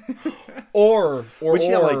 or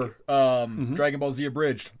Dragon Ball Z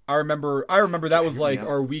Abridged. I remember that was like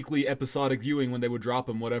our weekly episodic viewing when they would drop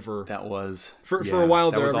them, whatever. That was for a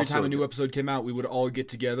while there. Every time a new episode came out, we would all get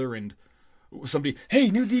together and somebody, hey,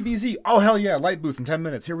 new DBZ. Oh hell yeah, light booth in 10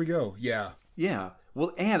 minutes. Here we go. Yeah.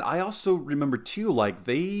 Well, and I also remember too, like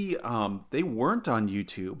they weren't on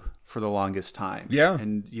YouTube for the longest time. Yeah.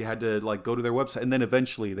 And you had to like go to their website, and then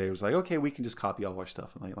eventually they was like, okay, we can just copy all our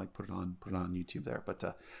stuff and like put it on YouTube there.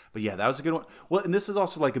 But yeah, that was a good one. Well, and this is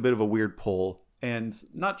also like a bit of a weird pull, and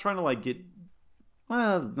not trying to like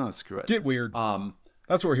screw it. Get weird.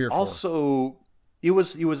 That's what we're here for. Also, it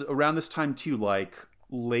was around this time too, like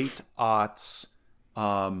late aughts,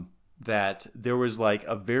 that there was like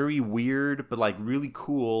a very weird but like really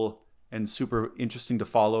cool and super interesting to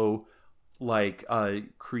follow, like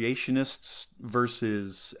creationists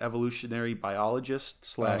versus evolutionary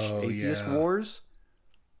biologists / atheist wars.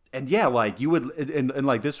 And like you would, and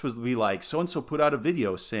like this was be like, so and so put out a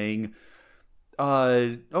video saying,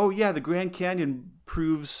 the Grand Canyon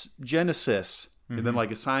proves Genesis. And then like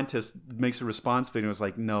a scientist makes a response video and was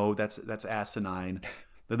like, no, that's asinine.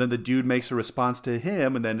 And then the dude makes a response to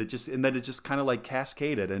him, and then it just kind of like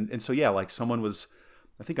cascaded. And so like someone was,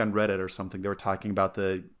 I think on Reddit or something, they were talking about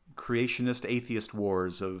the creationist atheist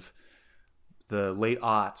wars of the late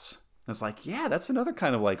aughts. And it's like, that's another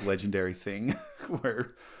kind of like legendary thing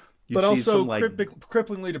where you but see also some like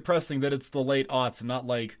cripplingly depressing that it's the late aughts and not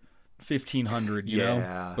like 1500, you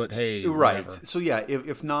know? But hey, right. Whatever. So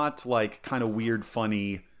if not like kind of weird,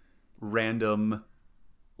 funny, random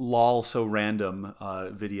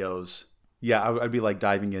videos, I'd be like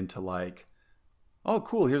diving into like, oh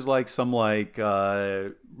cool, here's like some like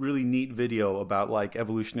really neat video about like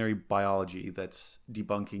evolutionary biology that's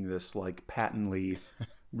debunking this like patently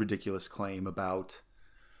ridiculous claim about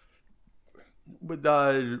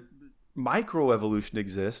microevolution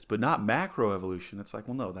exists but not macroevolution. It's like,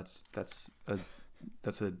 well, no, that's a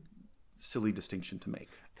silly distinction to make.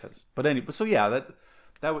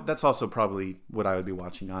 That's also probably what I would be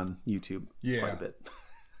watching on YouTube quite a bit.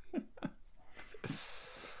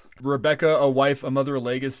 Rebecca, a Wife, a Mother, a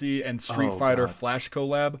Legacy, and Street Fighter Flash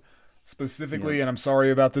collab specifically. And I'm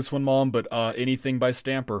sorry about this one, Mom, but anything by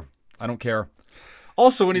Stamper. I don't care.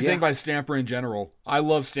 Also, anything Yeah. by Stamper in general. I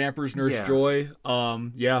love Stamper's Nurse Yeah. Joy.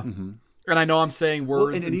 Yeah. And I know I'm saying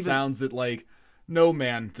words and and even- sounds that, like, no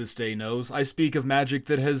man this day knows. I speak of magic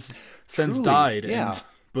that has since Truly, died. yeah.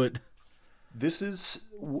 But This is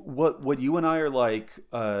what you and I are like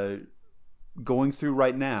going through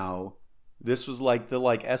right now. This was like the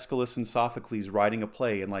Aeschylus and Sophocles writing a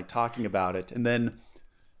play and like talking about it, and then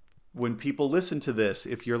when people listen to this,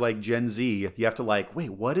 if you're like Gen Z, you have to like, wait,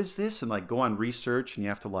 what is this? And like go on research, and you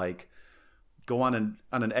have to like go on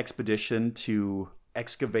an expedition to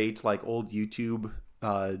excavate like old YouTube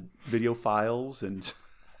video files and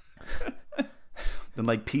then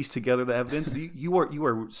like piece together the evidence. You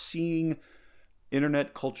are seeing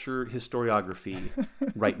internet culture historiography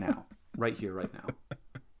right now, right here, right now.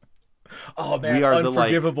 oh man, We are the, like,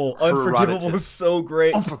 Unforgivable. Unforgivable Herodotus. is so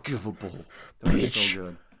great. Unforgivable. That was Bitch. so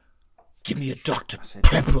good. Give me a Dr.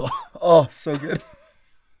 Pepper. Oh, so good.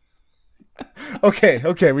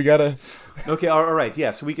 Okay, we gotta. Okay, all right,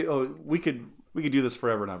 yeah. So we could do this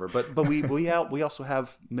forever and ever, but we also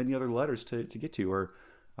have many other letters to get to, or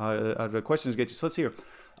questions to get to. So let's hear.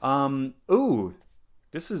 Ooh,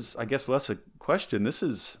 this is, I guess, less a question. This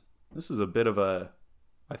is a bit of a,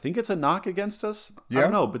 I think it's a knock against us. I Yeah?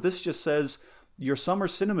 don't know, but this just says your summer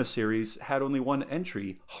cinema series had only one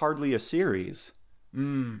entry, hardly a series.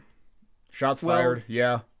 Shots Well- fired.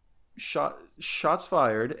 Yeah. Shots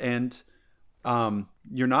fired, and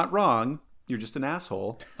you're not wrong. You're just an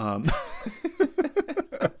asshole.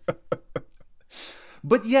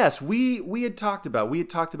 But yes, we had talked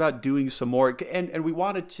about doing some more, and we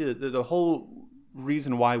wanted to. The whole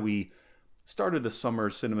reason why we started the summer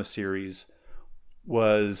cinema series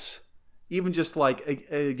was even just like,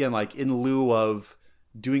 again, like in lieu of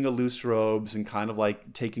doing a Loose Robes and kind of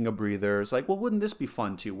like taking a breather. It's like, well, wouldn't this be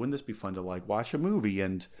fun too? Wouldn't this be fun to like watch a movie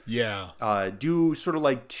and Yeah. do sort of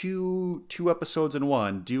like two episodes in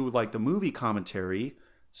one? Do like the movie commentary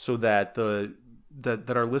so that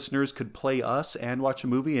that our listeners could play us and watch a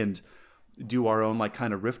movie, and do our own like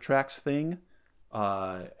kind of riff tracks thing,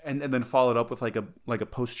 and then follow it up with like a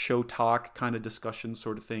post show talk kind of discussion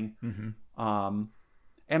sort of thing.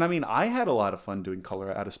 And I mean, I had a lot of fun doing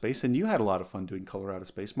Color Out of Space, and you had a lot of fun doing Color Out of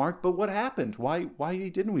Space, Mark. But what happened? Why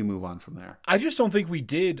didn't we move on from there? I just don't think we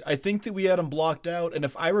did. I think that we had them blocked out, and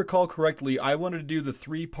if I recall correctly, I wanted to do the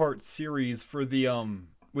 3-part series for the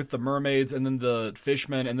with the mermaids and then the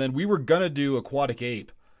fishmen, and then we were gonna do Aquatic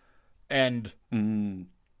Ape, and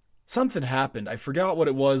something happened. I forgot what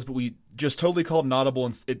it was, but we just totally called an audible,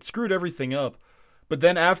 and it screwed everything up. But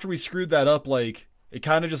then after we screwed that up, like, it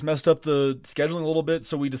kind of just messed up the scheduling a little bit,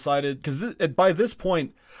 so we decided, because by this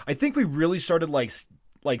point, I think we really started like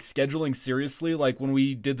scheduling seriously, like when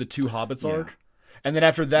we did the 2 Hobbits arc. And then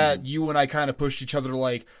after that, you and I kind of pushed each other to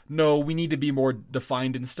like, no, we need to be more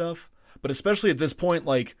defined and stuff. But especially at this point,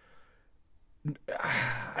 like,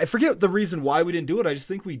 I forget the reason why we didn't do it. I just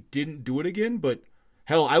think we didn't do it again. But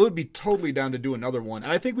hell, I would be totally down to do another one.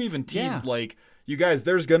 And I think we even teased, like, you guys,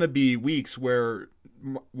 there's going to be weeks where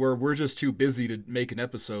we're just too busy to make an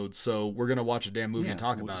episode. So we're going to watch a damn movie and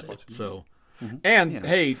talk about it. So, and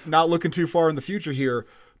hey, not looking too far in the future here,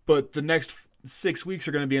 but the next 6 weeks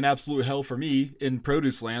are going to be an absolute hell for me in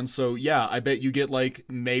Produce Land. So yeah, I bet you get like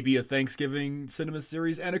maybe a Thanksgiving cinema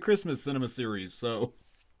series and a Christmas cinema series. So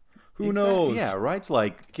who knows? Yeah, right.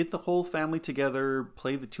 Like, get the whole family together,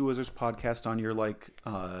 play the Two Wizards podcast on your like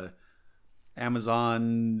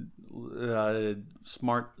Amazon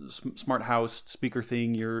smart house speaker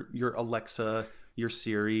thing, your Alexa, your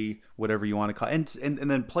Siri, whatever you want to call it. And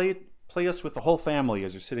then play us with the whole family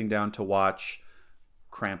as you're sitting down to watch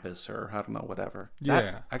Krampus or I don't know, whatever.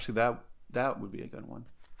 Yeah. That would be a good one.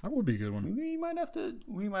 That would be a good one. We might have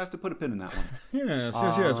to put a pin in that one.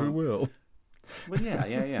 Yes, we will. But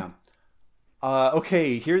yeah.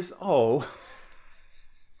 Okay, here's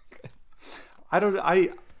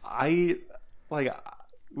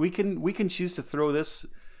we can choose to throw this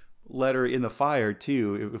letter in the fire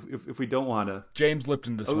too if we don't want to. James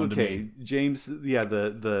Lipton, this one to me. James,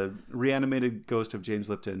 the reanimated ghost of James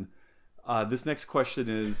Lipton. This next question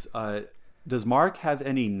is, does Mark have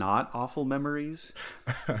any not awful memories?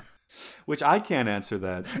 Which I can't answer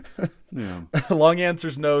that. Yeah. Long answer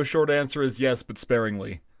is no. Short answer is yes, but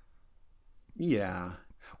sparingly. Yeah.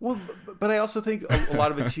 Well, but I also think a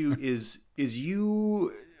lot of it too is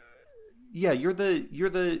you. Yeah, you're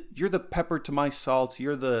the pepper to my salt.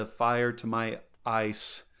 You're the fire to my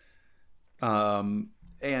ice. And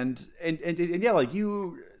yeah, like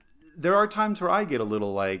you. There are times where I get a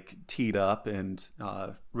little like teed up and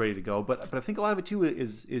ready to go, but I think a lot of it too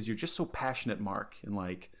is you're just so passionate, Mark, and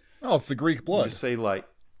like. Oh, it's the Greek blood. You just say like,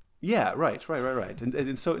 yeah, right,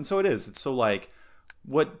 and so it is. It's so like,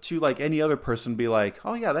 what to like any other person be like,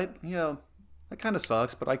 oh yeah, that, you know, that kind of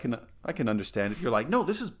sucks, but I can understand it. You're like, no,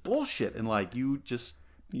 this is bullshit, and like you just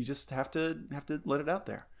have to let it out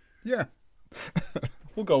there. Yeah.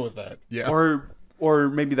 We'll go with that. Yeah. Or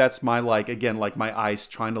maybe that's my, like, again, like my ice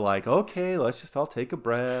trying to like, okay, I'll take a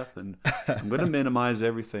breath and I'm going to minimize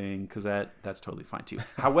everything, because that's totally fine too.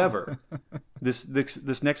 However,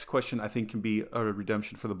 this next question I think can be a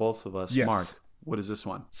redemption for the both of us. Yes. Mark, what is this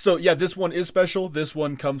one? So yeah, this one is special. This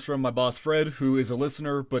one comes from my boss Fred, who is a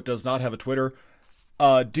listener but does not have a Twitter.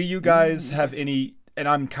 Do you guys have any, and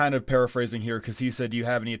I'm kind of paraphrasing here because he said, do you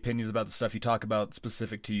have any opinions about the stuff you talk about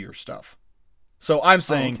specific to your stuff? So I'm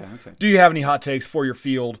saying, okay. Do you have any hot takes for your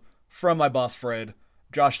field from my boss Fred?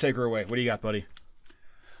 Josh, take her away. What do you got, buddy?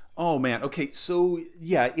 Oh man. Okay. So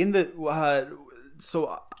yeah, in the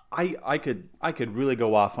so I could really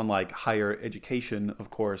go off on like higher education, of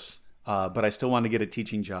course, but I still want to get a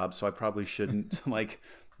teaching job, so I probably shouldn't like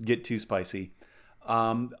get too spicy.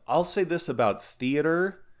 I'll say this about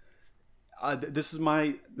theater. This is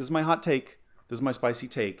my hot take. This is my spicy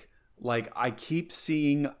take. Like, I keep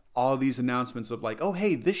seeing all these announcements of like, oh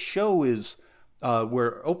hey, this show is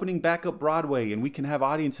we're opening back up Broadway and we can have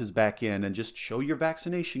audiences back in, and just show your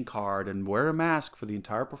vaccination card and wear a mask for the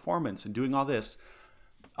entire performance and doing all this.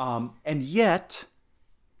 And yet,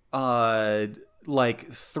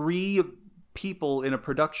 like 3 people in a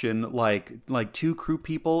production, like 2 crew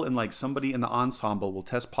people and like somebody in the ensemble will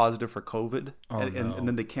test positive for COVID, and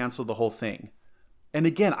then they cancel the whole thing. And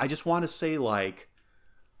again, I just want to say, like,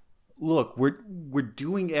 look, we're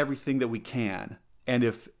doing everything that we can, and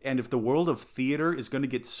if the world of theater is going to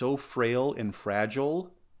get so frail and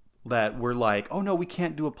fragile that we're like, oh no, we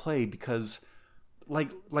can't do a play because,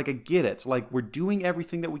 like I get it, like we're doing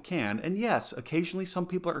everything that we can, and yes, occasionally some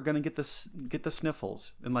people are going to get the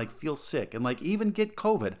sniffles and like feel sick and like even get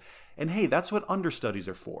COVID, and hey, that's what understudies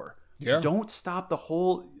are for. Yeah. Don't stop the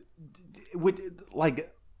whole.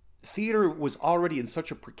 Like, theater was already in such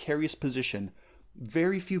a precarious position.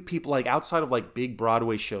 Very few people, like outside of like big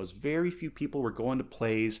Broadway shows, very few people were going to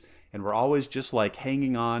plays, and we're always just like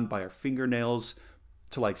hanging on by our fingernails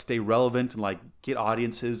to like stay relevant and like get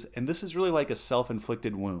audiences. And this is really like a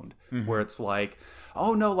self-inflicted wound, where it's like,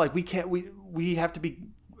 oh no, like we have to be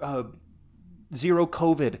zero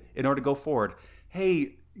COVID in order to go forward.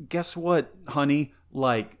 Hey, guess what, honey?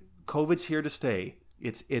 Like, COVID's here to stay.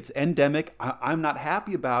 It's endemic. I'm not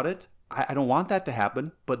happy about it. I don't want that to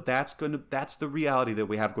happen, but that's the reality that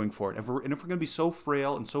we have going forward. If we're going to be so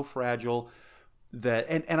frail and so fragile that,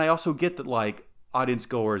 and I also get that like audience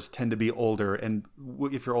goers tend to be older, and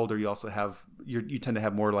if you're older, you also have you tend to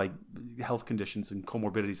have more like health conditions and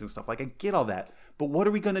comorbidities and stuff. Like, I get all that, but what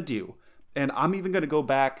are we going to do? And I'm even going to go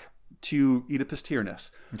back to Oedipus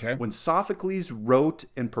Tyrannus. Okay. When Sophocles wrote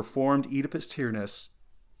and performed Oedipus Tyrannus,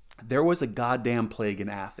 there was a goddamn plague in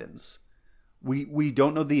Athens. We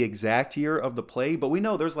don't know the exact year of the plague, but we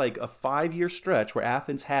know there's like a 5-year stretch where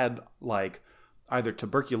Athens had like either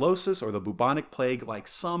tuberculosis or the bubonic plague, like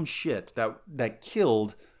some shit that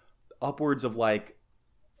killed upwards of like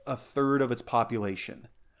a third of its population.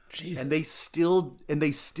 Jesus. And they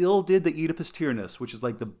still did the Oedipus Tyrannus, which is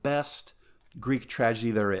like the best Greek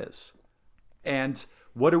tragedy there is. And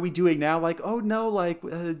what are we doing now? Like, oh no, like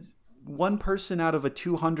one person out of a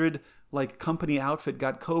 200 like company outfit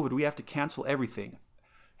got COVID. We have to cancel everything.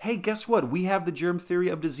 Hey, guess what? We have the germ theory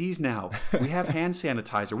of disease now. We have hand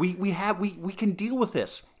sanitizer. We can deal with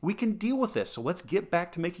this. We can deal with this. So let's get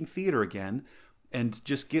back to making theater again, and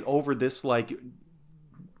just get over this like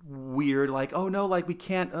weird, like, oh no, like we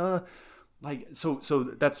can't like so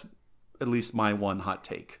that's at least my one hot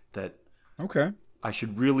take, that Okay. I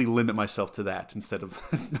should really limit myself to that instead of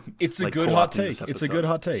It's a like, good hot co-opting this take. It's a episode. good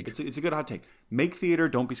hot take. It's a good hot take. Make theater,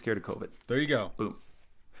 don't be scared of COVID. There you go. Boom.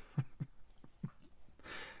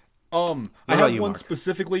 I about have you, one Mark?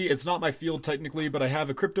 specifically. It's not my field technically, but I have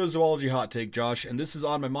a cryptozoology hot take, Josh, and this is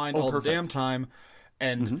on my mind all perfect. the damn time.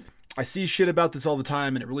 And I see shit about this all the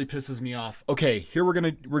time, and it really pisses me off. Okay, here we're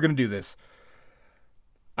gonna do this.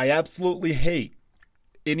 I absolutely hate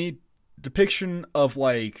any depiction of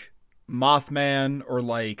like Mothman or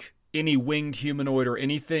like any winged humanoid or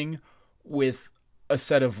anything with a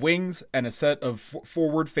set of wings and a set of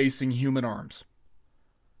forward-facing human arms.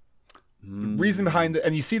 The reason behind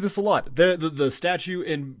and you see this a lot. The statue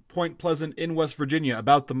in Point Pleasant in West Virginia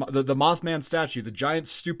about the Mothman statue, the giant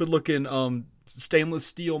stupid looking stainless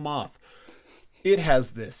steel moth. It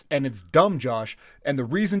has this, and it's dumb, Josh. And the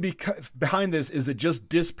reason behind this is it just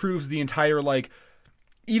disproves the entire like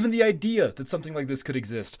even the idea that something like this could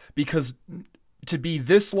exist, because to be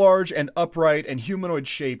this large and upright and humanoid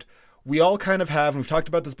shaped, we all kind of have, and we've talked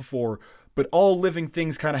about this before, but all living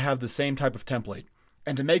things kind of have the same type of template.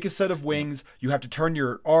 And to make a set of wings, you have to turn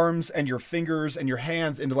your arms and your fingers and your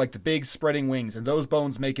hands into like the big spreading wings, and those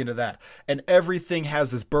bones make into that. And everything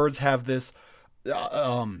has this. Birds have this.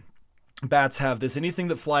 Bats have this. Anything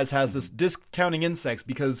that flies has this, discounting insects,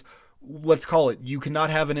 because let's call it, you cannot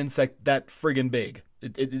have an insect that friggin' big.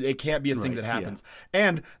 It can't be a thing that happens. Yeah.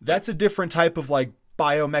 And that's a different type of like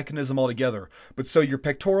biomechanism altogether. But so your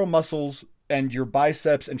pectoral muscles and your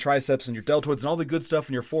biceps and triceps and your deltoids and all the good stuff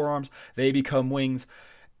in your forearms, they become wings.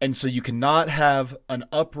 And so you cannot have an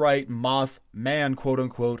upright moth man, quote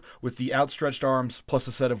unquote, with the outstretched arms plus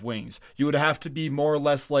a set of wings. You would have to be more or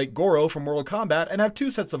less like Goro from Mortal Kombat and have 2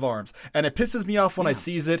 sets of arms. And it pisses me off when I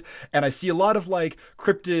sees it. And I see a lot of like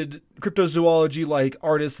cryptozoology like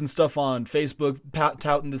artists and stuff on Facebook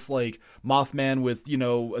touting this like Mothman with, you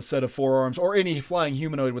know, a set of forearms, or any flying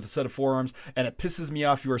humanoid with a set of forearms. And it pisses me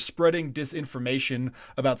off. You are spreading disinformation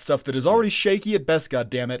about stuff that is already shaky at best,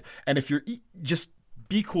 goddammit. And if you're just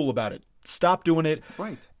be cool about it. Stop doing it.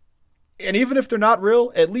 Right. And even if they're not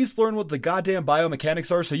real, at least learn what the goddamn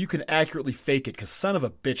biomechanics are so you can accurately fake it. Because son of a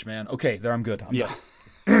bitch, man. Okay, there, I'm good. I'm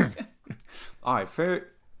done. All right, fair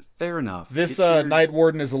enough. This Night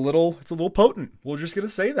Warden is a little potent. We're just going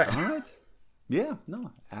to say that. All right. Yeah,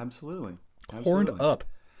 no, absolutely. Horned up.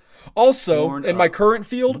 Also, Horned in up. my current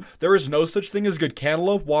field, there is no such thing as good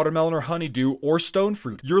cantaloupe, watermelon, or honeydew, or stone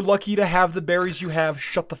fruit. You're lucky to have the berries you have.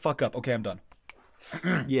 Shut the fuck up. Okay, I'm done.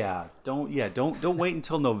 Don't wait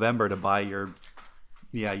until November to buy your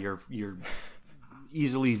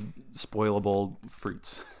easily spoilable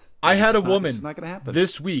fruits. I had a It's woman not gonna happen.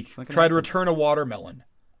 this week try to return a watermelon.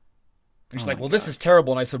 And she's like, well, this is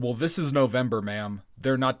terrible. And I said, well, this is November, ma'am.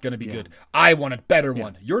 They're not going to be good. I want a better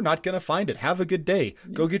one. You're not going to find it. Have a good day.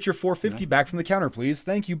 Go get your $4.50 back from the counter, please.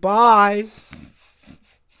 Thank you. Bye.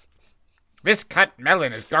 This cut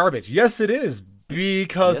melon is garbage. Yes, it is.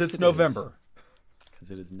 Because Yes, it's it November. Because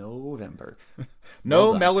it is November.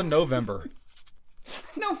 No melon November.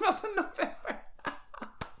 No melon November.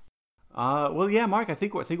 Well, yeah, Mark. I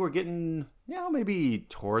think we're getting maybe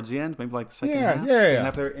towards the end, maybe like the second half. Yeah.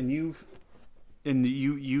 Half there, and you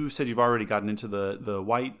said you've already gotten into the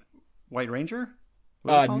White Ranger.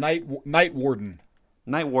 Night Warden.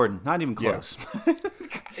 Night Warden. Not even close.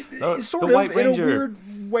 Sort the of White in Ranger. a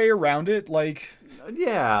weird way around it. Like,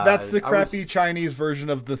 Yeah, that's the crappy Chinese version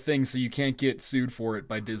of the thing, so you can't get sued for it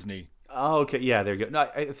by Disney. Oh, okay. Yeah, there you go. No,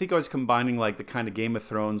 I think I was combining like the kind of Game of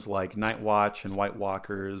Thrones, like Night Watch and White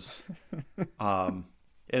Walkers, and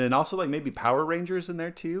then also like maybe Power Rangers in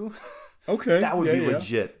there too. Okay, That would be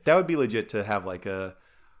legit. That would be legit to have like a,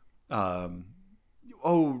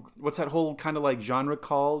 what's that whole kind of like genre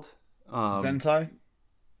called? Zentai?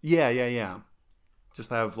 Yeah. Just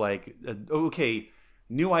have like,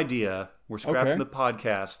 new idea. We're scrapping the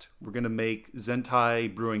podcast. We're gonna make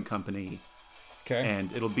Zentai Brewing Company. Okay.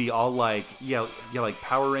 And it'll be all like, like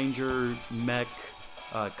Power Ranger, mech,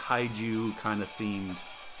 kaiju kind of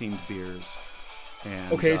themed beers.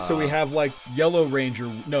 And, okay, so we have like Yellow Ranger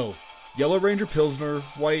Pilsner,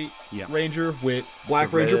 White Ranger, Wit,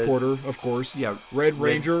 Black Ranger Red. Porter, of course. Yeah, Red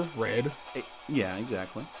Ranger, Red. Yeah,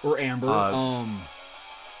 exactly. Or Amber.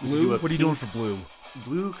 Blue. do a What are you pink- doing for blue?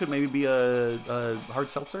 Blue could maybe be a hard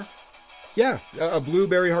seltzer. Yeah, a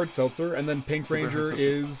blueberry hard seltzer, and then Pink Blueberry hard Ranger seltzer.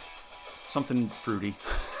 is. Something fruity.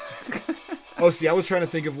 Oh, see, I was trying to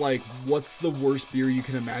think of like what's the worst beer you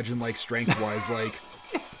can imagine, like strength-wise, like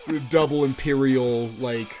double imperial,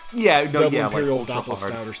 like double imperial like ultra Doppel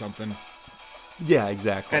hard. Stout or something. Yeah,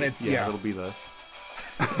 exactly. And it's- yeah. it'll be the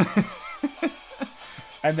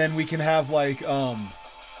And then we can have like the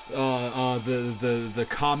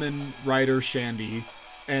common rider Shandy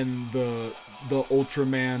and the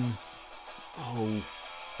Ultraman.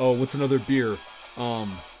 Oh, what's another beer?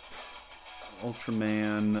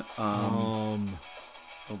 Ultraman. Oh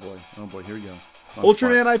boy, here we go.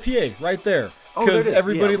 Ultraman IPA right there. Oh, there it Because is.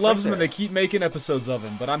 everybody Yeah, loves right him and there. they keep making episodes of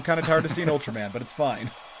him. But I'm kind of tired of seeing Ultraman, but it's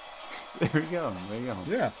fine. There you go.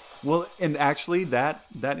 Yeah. Well, and actually, that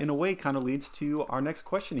in a way kind of leads to our next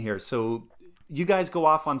question here. So, you guys go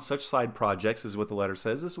off on such side projects, is what the letter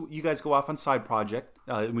says. You guys go off on side project,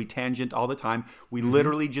 and we tangent all the time. We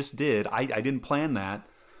literally just did. I didn't plan that.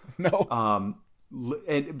 No.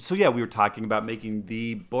 And so yeah, we were talking about making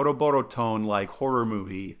the Boro tone like horror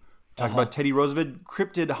movie. Talking about Teddy Roosevelt,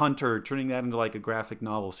 Cryptid Hunter, turning that into like a graphic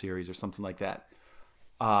novel series or something like that.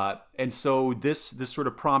 And so this sort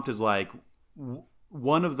of prompt is like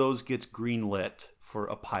one of those gets greenlit for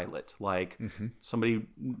a pilot. Like somebody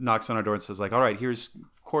knocks on our door and says like, all right, here's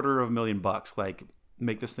 $250,000. Like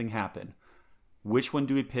make this thing happen. Which one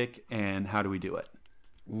do we pick and how do we do it?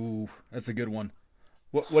 Ooh, that's a good one.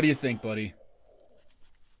 What do you think, buddy?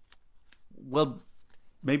 Well,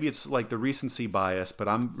 maybe it's like the recency bias, but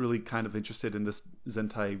I'm really kind of interested in this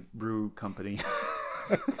Zentai Brew company.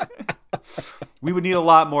 We would need a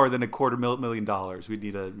lot more than $250,000.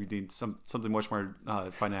 We'd need something much more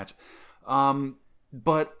financial.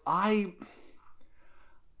 But I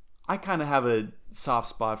kind of have a soft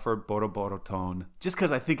spot for Boro Tone, just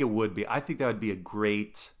because I think it would be. I think that would be a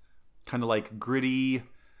great kind of like gritty,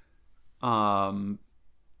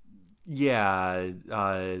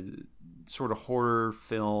 sort of horror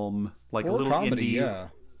film, like Horror a little comedy, indie.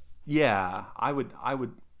 Yeah,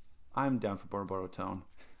 I'm down for Boro Tone.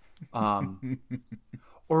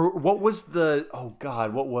 Or what was the? Oh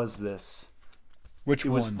God, what was this? Which It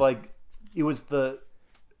one? was like,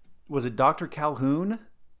 was it Dr. Calhoun?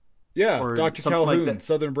 Yeah, or Dr. something like Calhoun, that.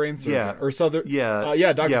 Southern Brain Surgeon, Yeah. or Southern, Yeah.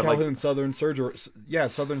 Dr. Yeah, like- Calhoun, Southern Surgeon,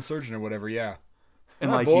 Southern Surgeon or whatever. Yeah, And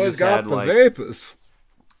my like he boy's just got had the like, vapors.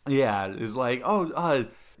 yeah, it's like,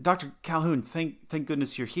 Dr. Calhoun, thank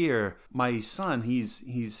goodness you're here. My son,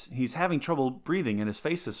 he's having trouble breathing and his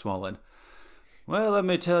face is swollen. Well, let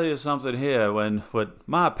me tell you something here. What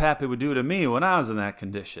my pappy would do to me when I was in that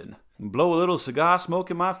condition. Blow a little cigar smoke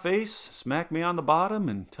in my face, smack me on the bottom,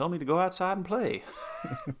 and tell me to go outside and play.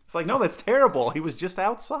 It's like, no, that's terrible. He was just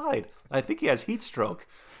outside. I think he has heat stroke.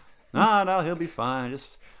 No, he'll be fine.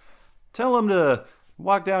 Just tell him to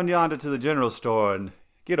walk down yonder to the general store and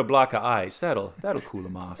get a block of ice. That'll cool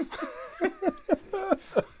him off.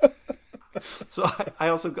 So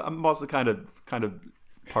I'm also kind of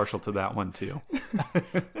partial to that one too.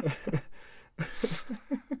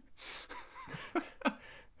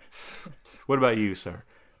 What about you, sir?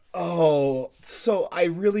 Oh, so I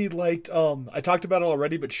really liked. I talked about it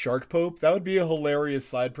already, but Shark Pope. That would be a hilarious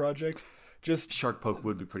side project. Just Shark Poke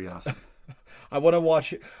would be pretty awesome. I want to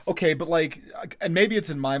watch it. Okay, but like, and maybe it's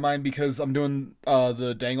in my mind because I'm doing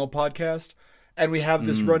the Dangle podcast, and we have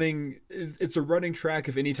this running. It's a running track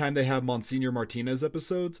of anytime they have Monsignor Martinez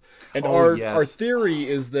episodes, and our theory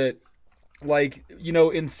is that, like,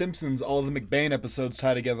 in Simpsons, all of the McBain episodes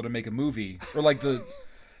tie together to make a movie, or like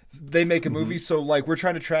they make a movie. So like we're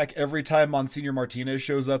trying to track every time Monsignor Martinez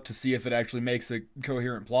shows up to see if it actually makes a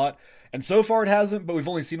coherent plot. And so far it hasn't, but we've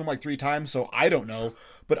only seen him like 3 times, so I don't know.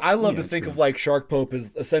 But I love to think of like Shark Pope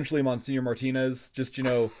as essentially Monsignor Martinez, just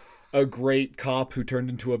a great cop who turned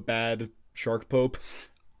into a bad Shark Pope.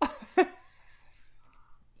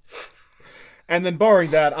 And then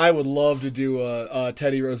barring that, I would love to do a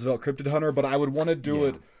Teddy Roosevelt Cryptid Hunter, but I would want to do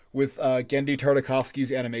it with Gendy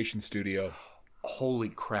Tartakovsky's animation studio. Holy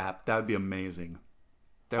crap, that would be amazing.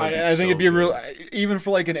 I think it'd be even for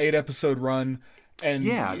like an 8-episode run, and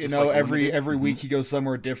every week he goes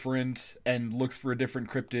somewhere different and looks for a different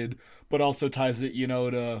cryptid, but also ties it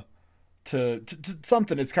to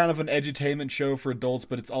something. It's kind of an edutainment show for adults,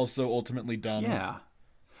 but it's also ultimately dumb. Yeah.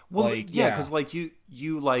 Well, because like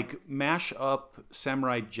you like mash up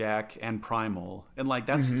Samurai Jack and Primal, and like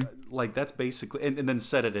that's basically, and then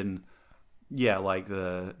set it in like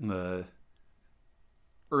the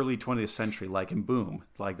early 20th century, like in Boom.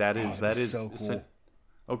 Like that is so cool.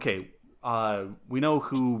 Okay, we know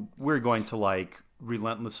who we're going to like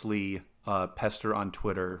relentlessly pester on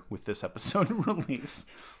Twitter with this episode release.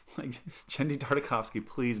 Like, Gendy Tartakovsky,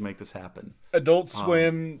 please make this happen. Adult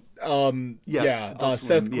Swim, Adult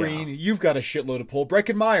Seth Swim, Green, you've got a shitload of pull.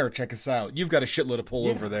 Breckenmeyer, check us out. You've got a shitload of pull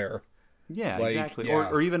over there. Yeah, Like, exactly. yeah.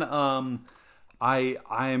 Or even I'm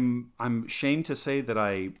ashamed to say that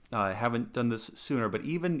I haven't done this sooner, but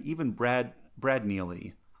even Brad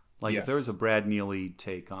Neely, like if there was a Brad Neely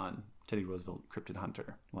take on Teddy Roosevelt Cryptid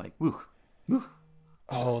Hunter, like woo.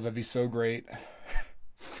 Oh, that'd be so great.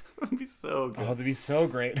 That'd be so good. Oh, that'd be so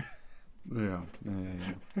great. Yeah.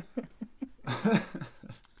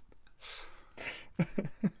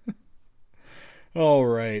 All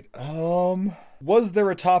right. Was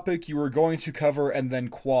there a topic you were going to cover and then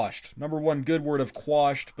quashed? Number one, good word of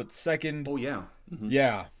quashed, but second, Oh yeah.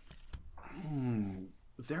 yeah.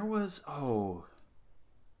 There was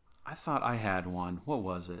I thought I had one. What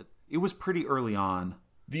was it? It was pretty early on.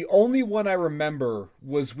 The only one I remember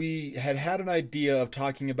was we had an idea of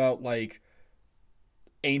talking about like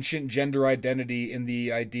ancient gender identity in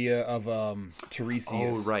the idea of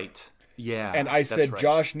Tiresias. Oh right. Yeah. And I that's said, right.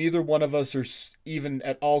 Josh, neither one of us are even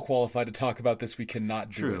at all qualified to talk about this. We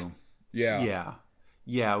cannot do it. True. Yeah.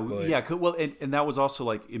 Yeah. Well, and that was also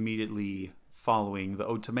like immediately following the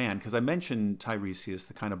Ode to Man, because I mentioned Tiresias,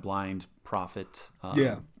 the kind of blind prophet,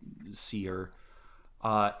 seer,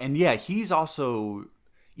 and he's also,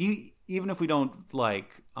 even if we don't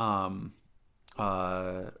like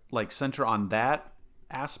center on that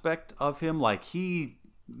aspect of him, like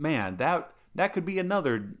that could be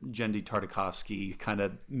another Genndy Tartakovsky kind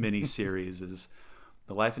of mini series is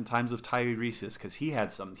the life and times of Tiresias, because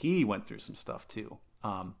he went through some stuff too.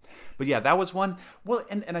 But yeah, that was one. Well,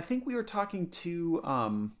 and I think we were talking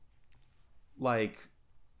to like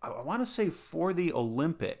I want to say for the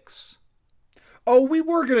Olympics. Oh, we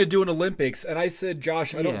were going to do an Olympics, and I said,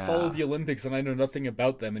 Josh, I don't Yeah. follow the Olympics, and I know nothing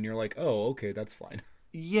about them. And you're like, oh, okay, that's fine.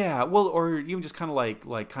 Yeah, well, or even just kind of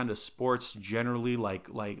like kind of sports generally, like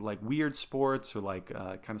weird sports or like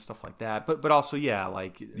kind of stuff like that. But also, yeah,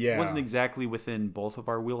 like Yeah. it wasn't exactly within both of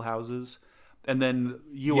our wheelhouses. And then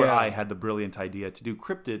you or Yeah. I had the brilliant idea to do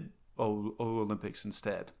cryptid Olympics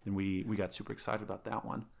instead, and we got super excited about that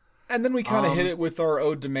one. And then we kind of hit it with our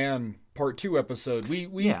Ode to Man Part 2 episode. We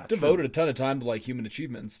Yeah, devoted true. a ton of time to like human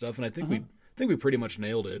achievement and stuff, and I think we pretty much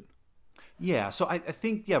nailed it. Yeah, so I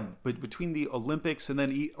think but between the Olympics and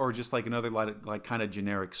then or just like another like kind of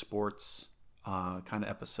generic sports kind of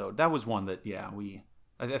episode, that was one that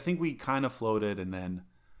I think we kind of floated, and then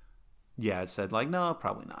it said like no,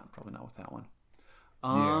 probably not with that one.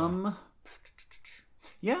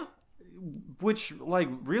 Yeah, which like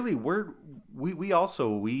really we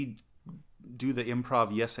also do the improv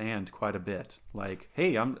yes and quite a bit. Like,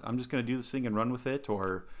 hey, I'm just gonna do this thing and run with it,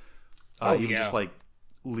 or just like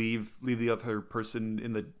leave the other person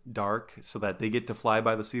in the dark so that they get to fly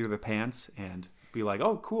by the seat of their pants and be like,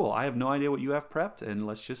 oh, cool, I have no idea what you have prepped, and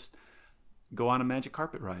let's just go on a magic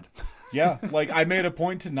carpet ride. Yeah, like I made a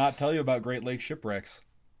point to not tell you about Great Lakes shipwrecks.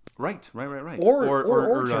 Right. Or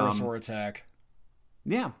pterosaur attack.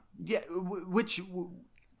 Yeah, which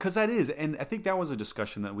because that is, and I think that was a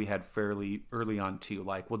discussion that we had fairly early on too.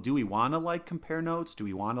 Like, well, do we want to like compare notes? Do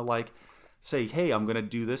we want to like say, hey, I'm going to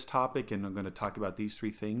do this topic and I'm going to talk about these three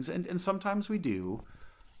things, and sometimes we do.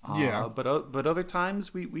 Yeah. But other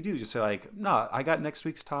times we do just say like, no, I got next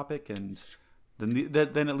week's topic, and then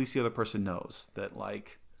at least the other person knows that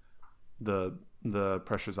like the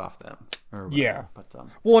pressure's off them. Or whatever. Yeah. But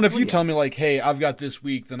Well, and if you tell me like, hey, I've got this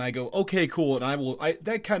week, then I go, okay, cool, and I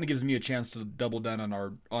that kind of gives me a chance to double down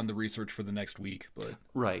on the research for the next week. But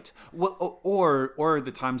right. Well, or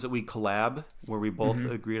the times that we collab where we both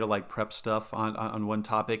agree to like prep stuff on one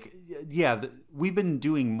topic. Yeah, we've been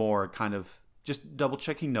doing more kind of just double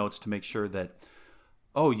checking notes to make sure that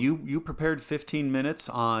you prepared 15 minutes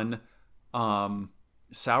on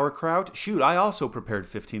sauerkraut. Shoot, I also prepared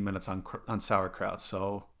 15 minutes on sauerkraut.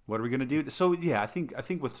 So what are we gonna do? So yeah, I think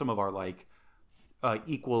with some of our like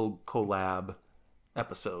equal collab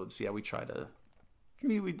episodes, we try to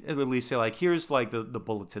we at least say like, here's like the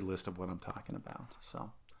bulleted list of what I'm talking about.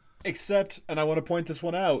 So except, and I want to point this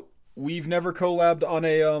one out, we've never collabed on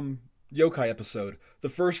a yokai episode. The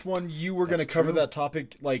first one, you were going to cover that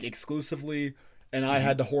topic like exclusively, and I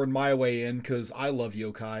had to horn my way in because I love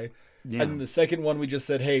yokai. Yeah. And the second one, we just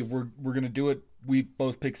said, hey, we're going to do it. We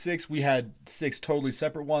both picked 6. We had 6 totally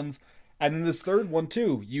separate ones. And then this third one,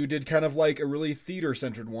 too, you did kind of like a really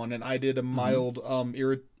theater-centered one, and I did a mild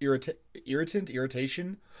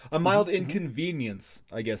irritation? A mild inconvenience,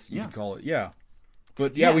 I guess you could call it. Yeah.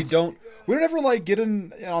 But yeah, we don't ever like get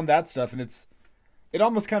in on that stuff, and it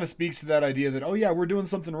almost kind of speaks to that idea that, oh yeah, we're doing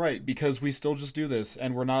something right because we still just do this,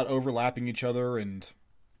 and we're not overlapping each other, and...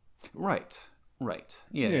 Right.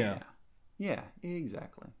 Yeah,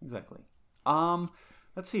 exactly.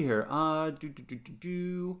 Let's see here.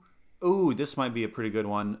 Ooh, this might be a pretty good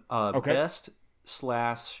one. Okay. Best /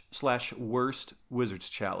 worst Wizard's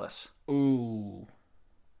Chalice. Ooh.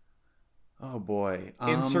 Oh boy.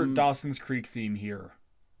 Insert Dawson's Creek theme here.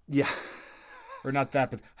 Yeah. Or not that,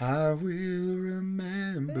 but I will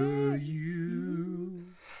remember you.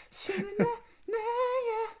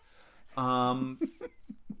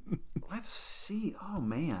 Let's see. Oh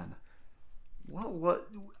man. What?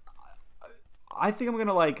 I think I'm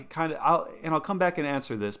gonna like kind of. I'll come back and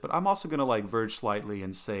answer this, but I'm also gonna like verge slightly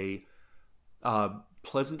and say,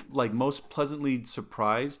 most pleasantly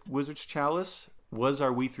surprised Wizard's Chalice was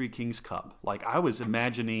our We Three Kings Cup. Like I was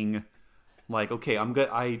imagining, like okay, I'm good.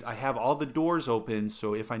 I have all the doors open,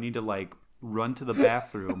 so if I need to like run to the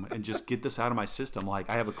bathroom and just get this out of my system, like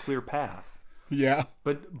I have a clear path. Yeah.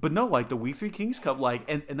 But no, like the We Three Kings Cup, like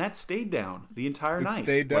and that stayed down the entire night.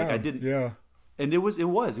 Stayed down. Like I didn't. Yeah. And it was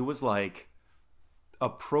like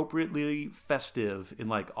appropriately festive in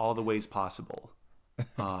like all the ways possible.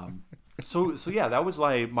 So yeah, that was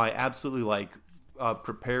like my absolutely like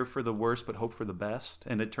prepare for the worst but hope for the best,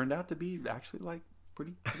 and it turned out to be actually like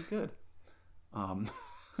pretty good.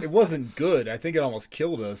 It wasn't good. I think it almost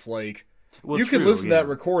killed us. Like you true, can listen to that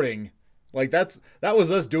recording. Like that was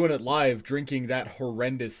us doing it live, drinking that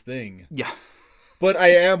horrendous thing. Yeah. But I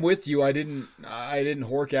am with you. I didn't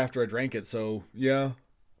hork after I drank it. So yeah.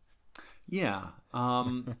 Yeah.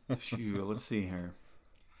 Phew, let's see here.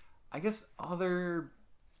 I guess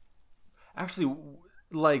actually,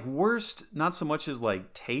 like worst, not so much as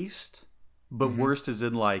like taste, but worst as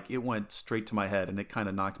in like it went straight to my head and it kind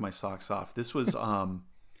of knocked my socks off. This was I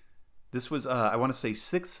want to say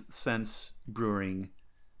Sixth Sense Brewing.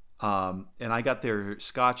 And I got their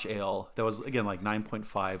Scotch ale that was again like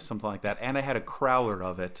 9.5, something like that, and I had a crowler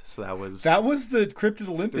of it. So that was the Cryptid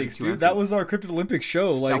Olympics, dude. That was our Cryptid Olympics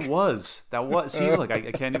show. Like that was. See, look,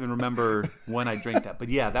 I can't even remember when I drank that, but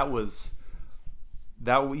yeah, that was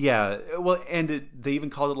that. Yeah, well, and they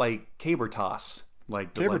even called it like caber toss,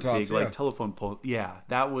 like the big like telephone pole. Yeah,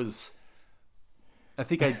 that was. I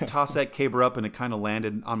think I tossed that caber up and it kind of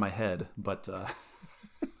landed on my head, but.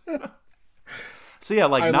 So yeah,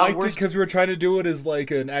 like I not liked it because we were trying to do it as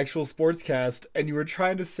like an actual sports cast, and you were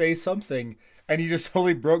trying to say something, and you just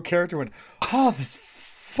totally broke character. And went, oh, this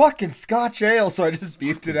fucking Scotch ale! So I just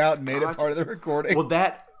beeped it out and made it part of the recording. Well,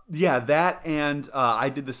 that and I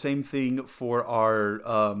did the same thing for our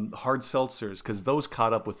hard seltzers because those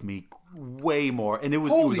caught up with me way more, and it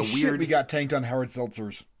was a shit, weird. We got tanked on hard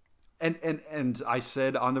seltzers. And I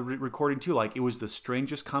said on the recording too, like it was the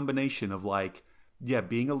strangest combination of like. Yeah,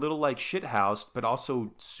 being a little like shithoused, but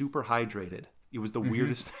also super hydrated. It was the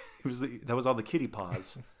weirdest. That was all the kitty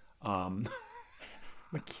paws. The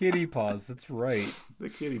kitty paws. That's right. The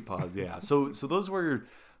kitty paws. Yeah. So those were,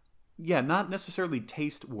 yeah, not necessarily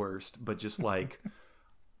taste worst, but just like,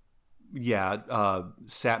 yeah,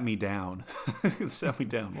 sat me down. Sat me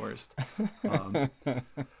down worst.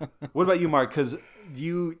 What about you, Mark? Because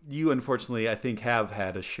you unfortunately, I think, have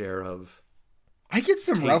had a share of. I get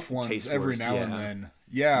some rough ones every now and then.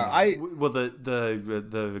 Yeah, well,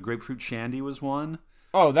 the grapefruit shandy was one.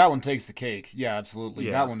 Oh, that one takes the cake. Yeah, absolutely.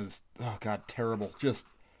 Yeah. That one is terrible. Just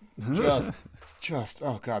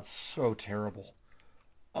oh god, so terrible.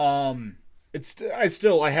 I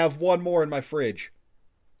have one more in my fridge.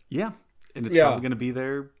 Yeah, and it's probably going to be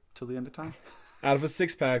there till the end of time. Out of a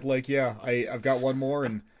 6-pack, like I've got one more,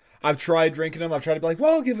 and I've tried drinking them. I've tried to be like,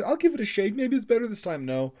 well, I'll give it a shake. Maybe it's better this time.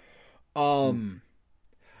 No.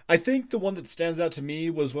 I think the one that stands out to me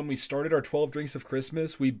was when we started our 12 Drinks of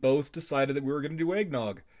Christmas, we both decided that we were going to do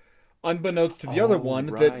eggnog. Unbeknownst to the other one,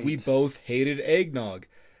 that we both hated eggnog.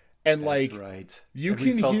 And you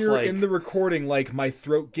can hear in the recording, like, my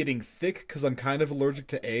throat getting thick because I'm kind of allergic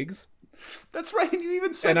to eggs. That's right, and you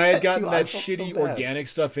even said and I had gotten that shitty organic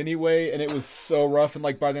stuff anyway, and it was so rough, and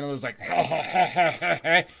like by then I was like,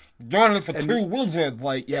 done it for 2 wizards.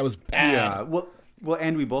 Like, yeah, it was bad. Yeah, well,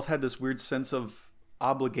 and we both had this weird sense of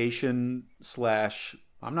obligation /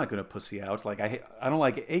 I'm not going to pussy out. Like, I don't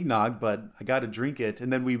like eggnog, but I got to drink it.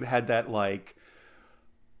 And then we had that, like,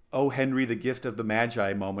 oh, Henry, the gift of the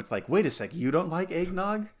Magi moments. Like, wait a sec, you don't like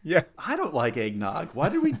eggnog? Yeah. I don't like eggnog. Why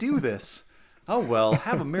did we do this? Oh, well,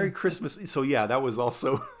 have a Merry Christmas. So, yeah, that was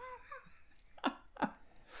also...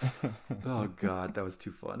 Oh, God, that was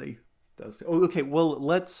too funny. Okay, well,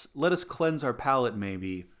 let us cleanse our palate,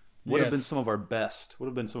 maybe. What have been some of our best? What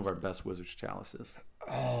have been some of our best Wizards chalices?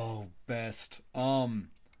 Oh, best. Do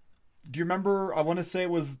you remember? I want to say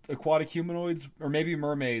it was aquatic humanoids, or maybe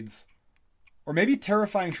mermaids, or maybe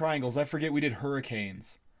terrifying triangles. I forget. We did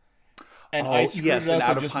hurricanes, and I screwed it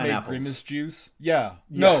up and just made grimace juice. Yeah.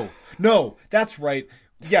 No, that's right.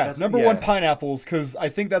 Yeah, number one, pineapples, because I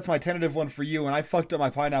think that's my tentative one for you, and I fucked up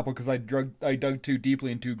my pineapple because I dug too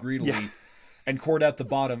deeply and too greedily. Yeah. And poured out the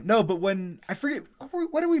bottom. No, but when I forget,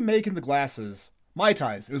 what did we make in the glasses? Mai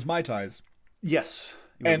Tais. It was Mai Tais. Yes.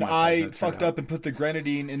 And I fucked up and put the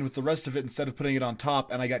grenadine in with the rest of it instead of putting it on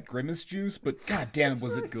top, and I got grimace juice. But god damn,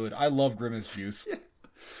 was it good? I love grimace juice.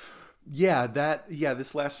 Yeah,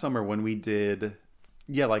 this last summer when we did,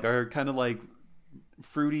 like our kind of like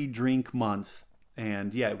fruity drink month,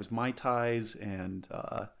 and it was Mai Tais and.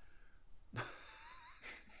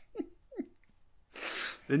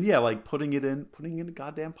 And like putting in a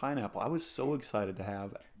goddamn pineapple. I was so excited to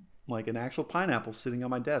have like an actual pineapple sitting on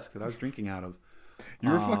my desk that I was drinking out of.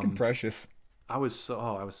 You were fucking precious. I was so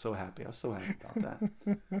happy. I was so happy about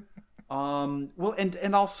that. Well,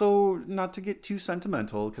 and also not to get too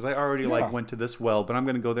sentimental because I already went to this well, but I'm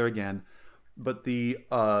going to go there again. But the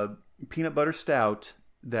peanut butter stout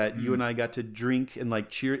that you and I got to drink and like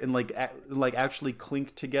cheer and like actually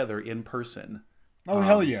clink together in person. Oh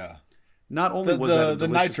hell yeah. Not only was that a the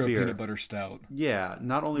delicious nitro beer, peanut butter stout. Yeah,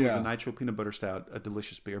 not only was the nitro peanut butter stout a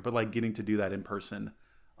delicious beer, but like getting to do that in person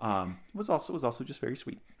was also just very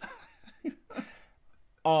sweet.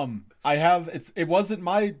 It wasn't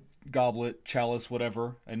my goblet, chalice,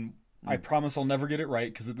 whatever, and I promise I'll never get it right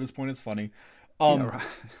because at this point it's funny. Right.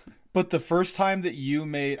 But the first time that you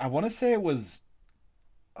made, I want to say it was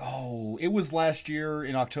Oh, it was last year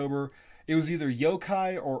in October. It was either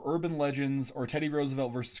Yokai or Urban Legends or Teddy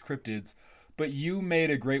Roosevelt versus Cryptids, but you made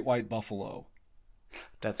a great white buffalo.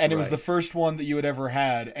 That's And right. it was the first one that you had ever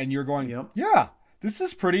had, and you're going, Yep. yeah, this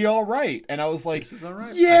is pretty all right. And I was like, This is all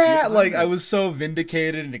right. I yeah, can get behind like I this. was so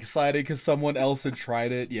vindicated and excited because someone else had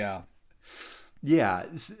tried it. Yeah. Yeah,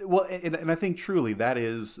 well, and I think truly that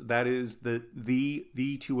is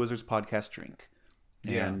the Two Wizards podcast drink,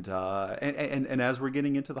 Yeah. and as we're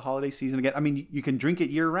getting into the holiday season again, I mean, you can drink it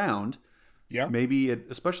year round. Yeah. Maybe it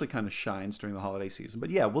especially kind of shines during the holiday season, but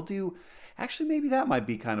yeah, we'll do. Actually, maybe that might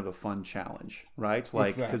be kind of a fun challenge, right?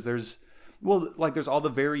 Like that? because there's all the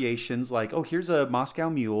variations. Like, oh, here's a Moscow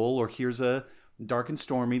Mule, or here's a Dark and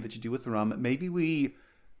Stormy that you do with rum. Maybe we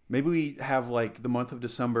have like the month of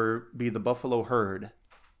December be the Buffalo Herd,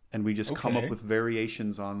 and we just come up Okay. with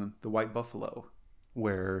variations on the White Buffalo,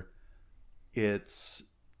 where it's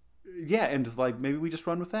and just like maybe we just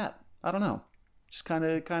run with that. I don't know, just kind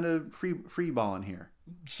of free balling here.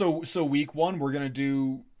 So week one, we're going to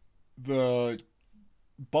do the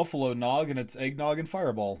Buffalo Nog, and it's Eggnog and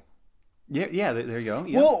Fireball. Yeah. There you go.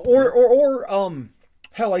 Yeah. Well, or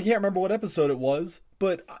hell, I can't remember what episode it was,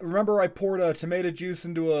 but remember I poured a tomato juice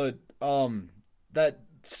into a that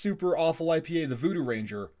super awful IPA, the Voodoo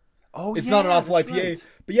Ranger. Oh, It's yeah, not an awful that's IPA, right.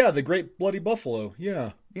 but yeah, the Great Bloody Buffalo.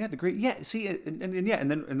 Yeah. Yeah, the great. Yeah, see, and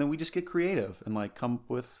then we just get creative and like come up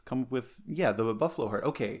with the Buffalo Herd.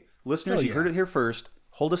 Okay, listeners, Hell you yeah. heard it here first.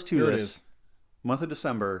 Hold us to Here it this. is. Month of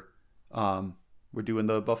December, we're doing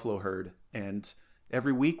the Buffalo Herd, and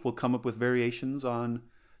every week we'll come up with variations on.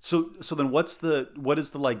 So then what is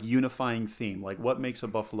the like unifying theme? Like what makes a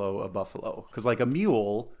buffalo? Because like a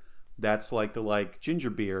mule, that's like the like ginger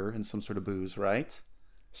beer and some sort of booze, right?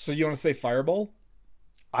 So you want to say Fireball?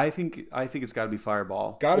 I think it's got to be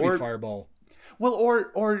Fireball. Gotta Or- be Fireball. Well, or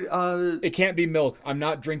It can't be milk. I'm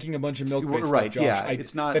not drinking a bunch of milk-based Right, stuff, Josh. yeah,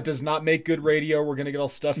 it's not- That does not make good radio. We're gonna get all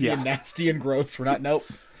stuffy Yeah. and nasty and gross. We're not. Nope.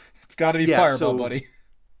 It's got to be Yeah, Fireball, so- buddy.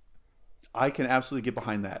 I can absolutely get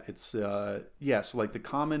behind that. It's so like the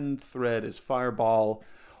common thread is Fireball,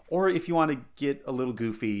 or if you want to get a little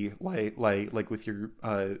goofy, like with your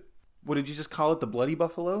what did you just call it, the Bloody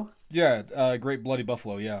Buffalo? Yeah, Great Bloody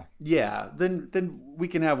Buffalo. Yeah. Yeah, then we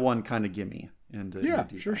can have one kind of gimme and Yeah,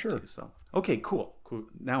 do sure, that sure. Too, so okay, cool.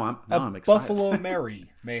 Now I'm excited. Buffalo Mary,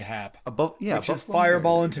 mayhap. Yeah, Which is Buffalo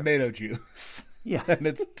Fireball Mary. and tomato juice. Yeah, And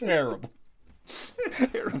it's terrible. it's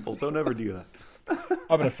terrible. Don't ever do that.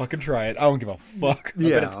 I'm gonna fucking try it. I don't give a fuck. I Yeah,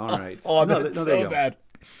 bet it's all right. awful. I bet No, it's no, there you so go. bad.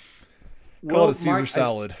 Call Well, it a Caesar Mark,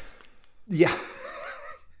 salad. Yeah.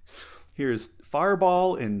 Here's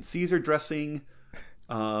Fireball and Caesar dressing.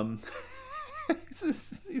 This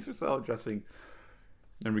is Caesar salad dressing.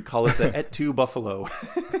 And we call it the Et tu Buffalo.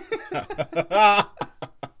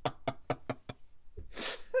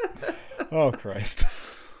 Oh Christ.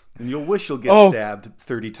 And you'll wish you'll get Oh. stabbed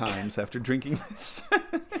 30 times after drinking this.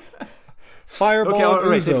 Fireball Okay, all and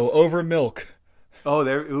right, Ouzo over milk. Oh,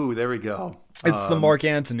 there we go. It's the Mark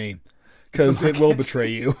Antony. Because it will betray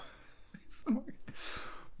you.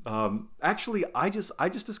 Actually, I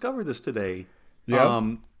just discovered this today.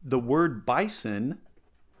 Yeah? The word bison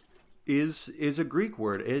is a Greek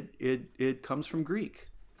word. It comes from Greek.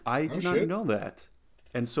 I did not shit. know that.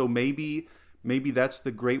 And so maybe that's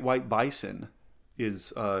the great white bison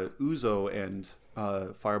is Ouzo and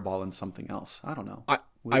Fireball and something else. I don't know.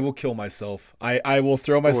 I will kill myself. I will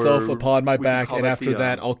throw myself Or upon my we can back, call and it after the,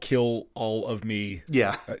 that, I'll kill all of me.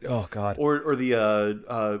 Yeah. Oh God. Or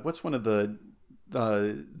the what's one of the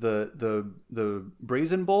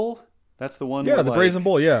brazen bull? That's the one. Yeah, where, the like- brazen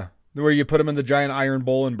bull. Yeah, where you put him in the giant iron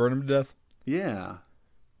bowl and burn him to death. Yeah.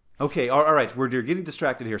 Okay. All right. We're getting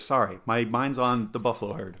distracted here. Sorry, my mind's on the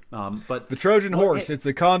Buffalo Herd. But The Trojan horse. It's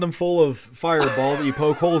a condom full of Fireball that you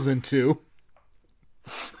poke holes into.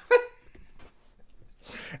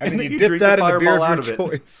 And then then you you dip drink that the in the beer Fireball out of your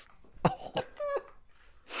of it. choice.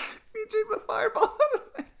 you drink the Fireball out of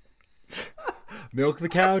it. Milk the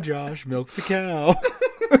cow, Josh. Milk the cow.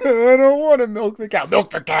 I don't want to milk the cow. Milk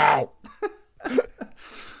the cow.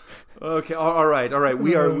 Okay. All right.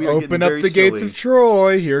 We are Open getting up very the gates silly. of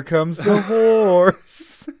Troy. Here comes the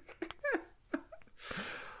horse.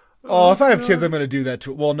 Oh, if I have kids, I'm going to do that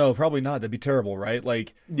too. Well, no, probably not. That'd be terrible, right?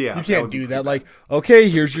 Like, Yeah, you that can't would be do that. pretty Like, okay,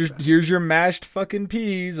 here's your mashed fucking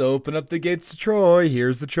peas. Open up the gates of Troy.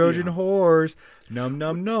 Here's the Trojan horse. Num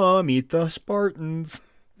num num. Eat the Spartans.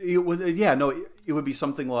 It would, it would be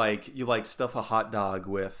something like you like stuff a hot dog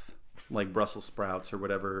with like Brussels sprouts or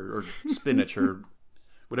whatever, or spinach or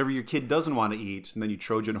whatever your kid doesn't want to eat, and then you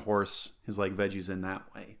Trojan horse his like veggies in that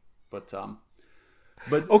way. But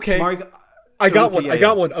Okay. Mark, I got Okay, one. I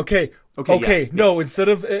got one. Okay. Okay, Okay. yeah, No, instead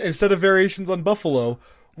of variations on Buffalo,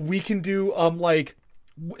 we can do like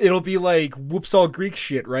it'll be like whoops all Greek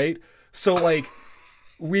shit, right? So like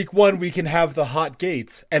week 1 we can have the hot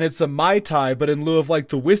gates, and it's a Mai Tai, but in lieu of like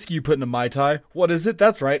the whiskey you put in a Mai Tai, what is it?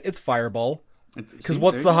 That's right, it's Fireball. Because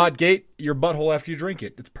what's the hot gate? Your butthole after you drink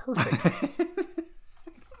it. It's perfect.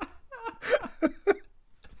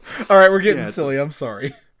 All right, we're getting silly. I'm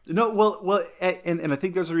sorry. No, well, and I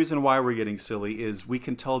think there's a reason why we're getting silly is we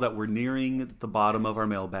can tell that we're nearing the bottom of our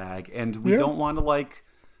mailbag, and we don't want to like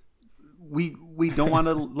we don't want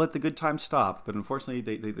to let the good times stop. But unfortunately,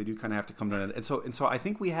 they do kind of have to come to an end. And so I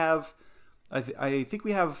think we have I think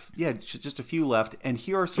we have just a few left, and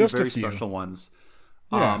here are some very special ones.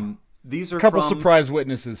 Yeah. These are a couple from, surprise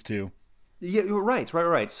witnesses too. Yeah, right.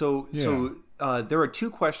 So there are 2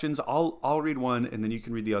 questions. I'll read one, and then you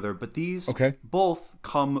can read the other. But these both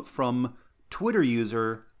come from Twitter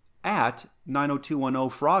user at 90210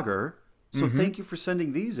 Frogger. So thank you for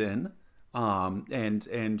sending these in,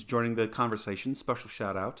 and joining the conversation. Special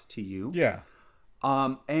shout out to you. Yeah.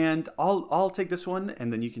 And I'll take this one,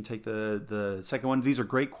 and then you can take the second one. These are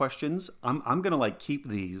great questions. I'm gonna like keep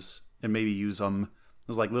these and maybe use them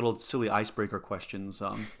as like little silly icebreaker questions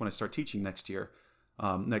when I start teaching next year,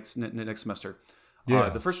 next semester. Yeah.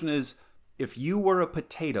 The first one is, if you were a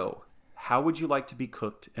potato, how would you like to be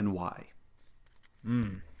cooked and why?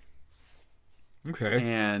 Okay.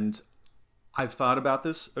 And I've thought about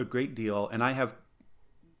this a great deal, and I have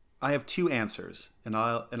 2 answers, and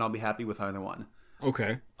I'll be happy with either one.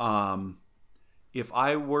 Okay. If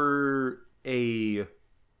I were a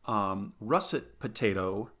russet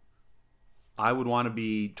potato, I would want to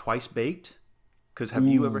be twice baked. Because have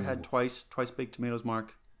you ever had twice baked tomatoes,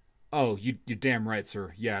 Mark? Oh, you're damn right,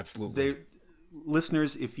 sir. Yeah, absolutely.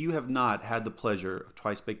 Listeners, if you have not had the pleasure of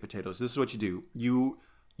twice baked potatoes, this is what you do.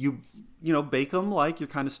 You bake them like your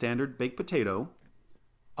kind of standard baked potato.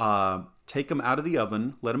 Take them out of the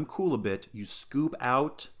oven, let them cool a bit. You scoop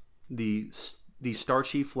out the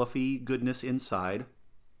starchy, fluffy goodness inside.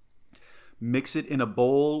 Mix it in a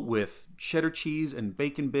bowl with cheddar cheese and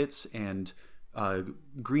bacon bits and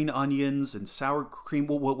green onions and sour cream,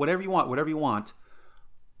 whatever you want.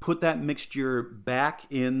 Put that mixture back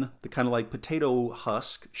in the kind of like potato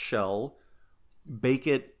husk shell. Bake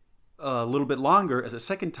it a little bit longer as a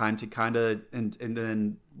second time to kind of, and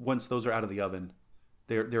then once those are out of the oven,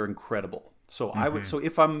 they're incredible. So I would, so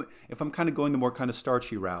if I'm kind of going the more kind of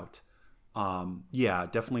starchy route,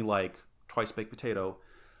 definitely like twice baked potato.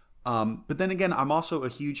 But then again, I'm also a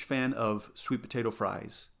huge fan of sweet potato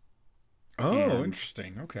fries. Oh, And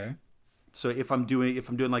interesting. Okay. so if I'm doing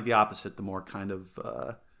like the opposite, the more kind of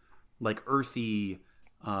like earthy,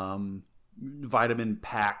 vitamin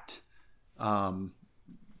packed,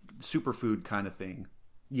 superfood kind of thing.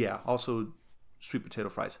 Yeah, also sweet potato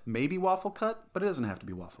fries. Maybe waffle cut, but it doesn't have to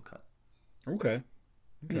be waffle cut. Okay.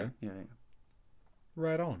 Yeah.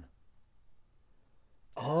 Right on.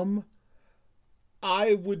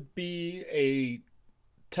 I would be a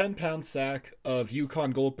 10-pound sack of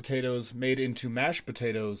Yukon Gold potatoes made into mashed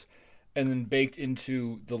potatoes and then baked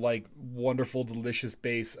into the like wonderful, delicious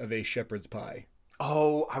base of a shepherd's pie.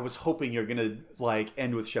 Oh, I was hoping you're gonna like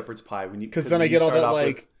end with shepherd's pie because then I get all that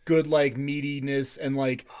like good like meatiness and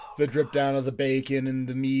like the drip down of the bacon and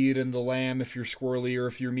the meat and the lamb if you're squirrely, or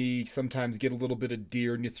if you're me, sometimes get a little bit of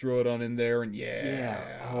deer and you throw it on in there and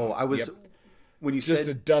Oh, I was when you just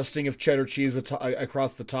said a dusting of cheddar cheese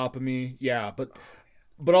across the top of me. Yeah,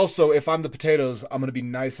 but also if I'm the potatoes, I'm gonna be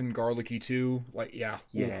nice and garlicky too. Like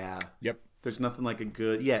Yep. There's nothing like a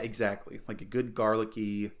good exactly like a good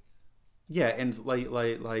garlicky. Yeah, and like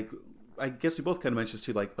I guess we both kind of mentioned this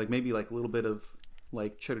too, like maybe like a little bit of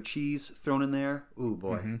like cheddar cheese thrown in there. Ooh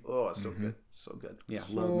boy, oh so good, so good. Yeah,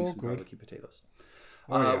 So love me some good. garlicky potatoes.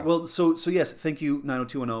 Yeah. Well, so yes, thank you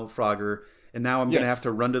 90210 Frogger. And now I'm gonna have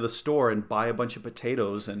to run to the store and buy a bunch of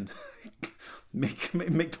potatoes and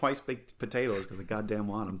make twice baked potatoes because I goddamn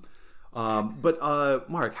want them. But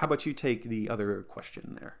Mark, how about you take the other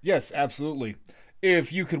question there? Yes, absolutely.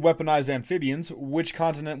 If you could weaponize amphibians, which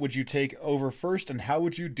continent would you take over first, and how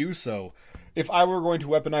would you do so? If I were going to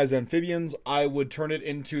weaponize amphibians, I would turn it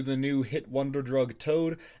into the new hit wonder drug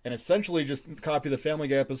Toad, and essentially just copy the Family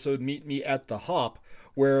Guy episode Meet Me at the Hop,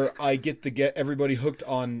 where I get everybody hooked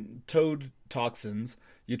on toad toxins.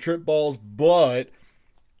 You trip balls, but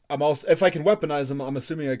I'm also, if I can weaponize them, I'm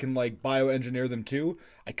assuming I can like bioengineer them too.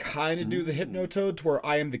 I kind of do the Hypnotoad to where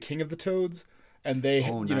I am the king of the toads, and they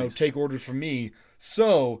take orders from me.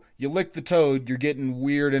 So you lick the toad, you're getting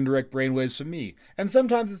weird indirect brainwaves from me. And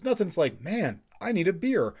sometimes it's nothing. It's like, man, I need a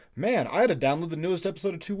beer. Man, I had to download the newest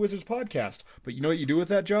episode of Two Wizards podcast. But you know what you do with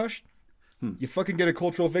that, Josh? You fucking get a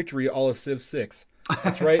cultural victory all of Civ 6.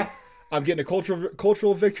 That's right. I'm getting a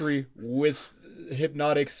cultural victory with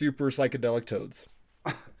hypnotic super psychedelic toads.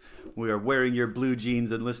 We are wearing your blue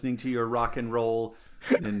jeans and listening to your rock and roll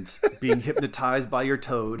and being hypnotized by your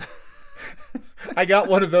toad. I got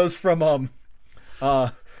one of those from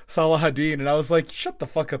Salahadin, and I was like, shut the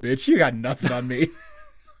fuck up, bitch. You got nothing on me.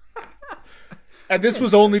 And this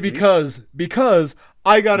was only because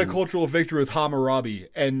I got a cultural victory with Hammurabi,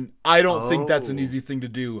 and I don't think that's an easy thing to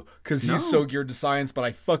do because he's so geared to science, but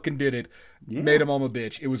I fucking did it. Yeah. Made him all a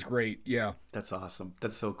bitch. It was great. Yeah. That's awesome.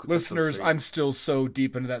 That's so cool. Listeners, so I'm still so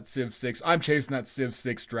deep into that Civ 6. I'm chasing that Civ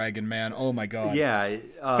 6 dragon, man. Oh my God. Yeah.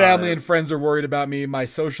 Family and friends are worried about me. My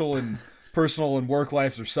social and personal and work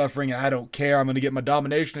lives are suffering, and I don't care. I'm going to get my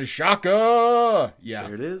domination as Shaka. Yeah.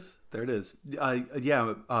 There it is.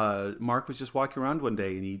 Mark was just walking around one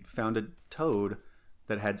day, and he found a toad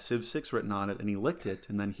that had Civ 6 written on it, and he licked it,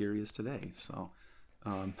 and then here he is today. So,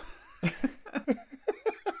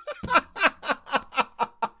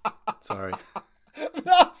 sorry.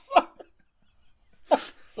 No, I'm sorry.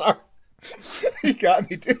 Sorry. You got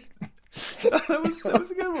me, dude. that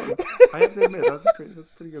was a good one. I have to admit, that was a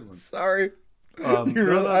pretty good one. Sorry. I don't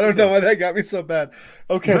know why that got me so bad.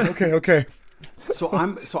 Okay. So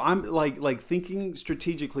I'm like thinking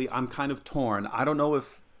strategically. I'm kind of torn. I don't know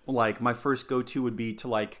if like my first go-to would be to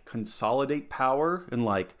like consolidate power and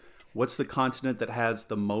like what's the continent that has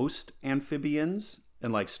the most amphibians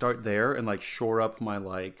and like start there and like shore up my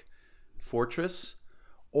like fortress.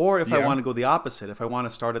 Or if I want to go the opposite, if I want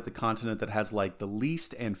to start at the continent that has like the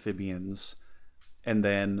least amphibians and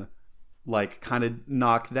then like kind of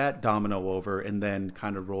knock that domino over and then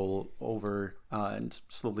kind of roll over and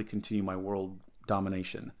slowly continue my world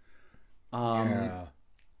domination.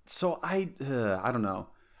 So I don't know.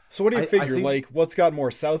 So what do you figure? Like what's got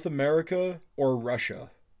more, South America or Russia?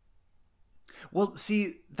 Well,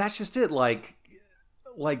 see, that's just it. Like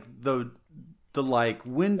the like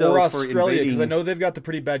window or for Australia, because I know they've got the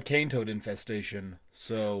pretty bad cane toad infestation.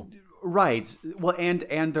 So right, well,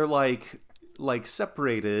 and they're like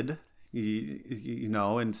separated, you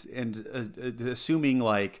know, and assuming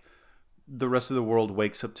like the rest of the world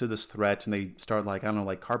wakes up to this threat and they start like I don't know,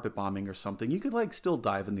 like carpet bombing or something. You could like still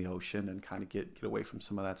dive in the ocean and kind of get away from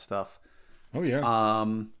some of that stuff. Oh yeah.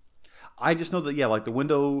 I just know that like the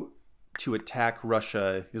window to attack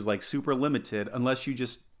Russia is like super limited unless you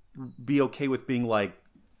just be okay with being like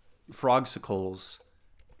frogsicles,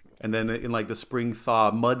 and then in like the spring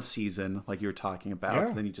thaw mud season like you were talking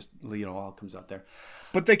about, then you just all comes out there.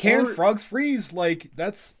 But they can frogs freeze, like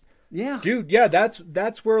that's dude,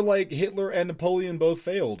 that's where like Hitler and Napoleon both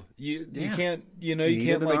failed. You can't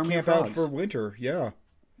like camp out for winter.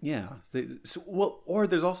 Or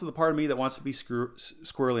there's also the part of me that wants to be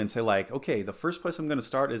squirrely and say like, okay, the first place I'm going to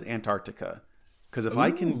start is Antarctica. Because if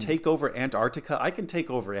I can take over Antarctica, I can take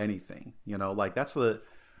over anything. Like that's the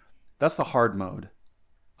hard mode.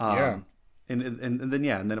 And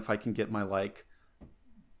then if I can get my like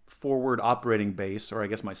forward operating base, or I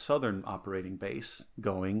guess my southern operating base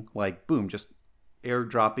going, like boom, just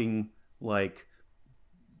airdropping like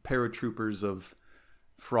paratroopers of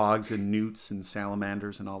frogs and newts and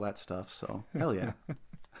salamanders and all that stuff. So hell yeah.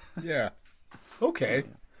 Yeah. Okay.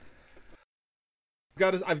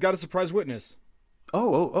 I've got a surprise witness.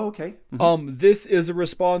 Oh, okay. Mm-hmm. This is a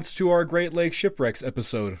response to our Great Lakes Shipwrecks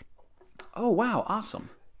episode. Oh, wow. Awesome.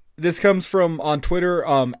 This comes from on Twitter,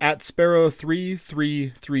 at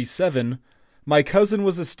Sparrow3337. My cousin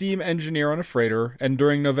was a steam engineer on a freighter, and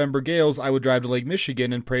during November gales, I would drive to Lake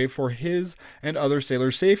Michigan and pray for his and other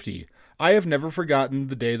sailors' safety. I have never forgotten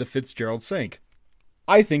the day the Fitzgerald sank.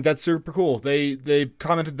 I think that's super cool. They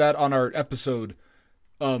commented that on our episode,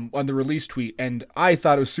 on the release tweet, and I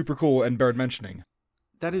thought it was super cool and bared mentioning.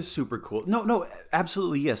 That is super cool. No,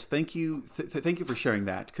 absolutely yes. Thank you, thank you for sharing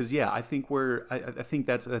that. Because I think I think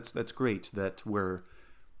that's great that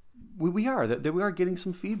we are getting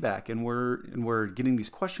some feedback, and we're getting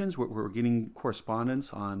these questions. We're getting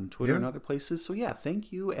correspondence on Twitter and other places. So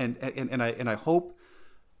thank you, and I hope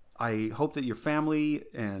that your family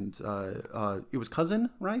and it was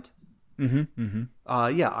cousin, right? Mm-hmm. Mm-hmm.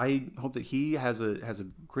 I hope that he has a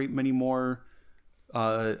great many more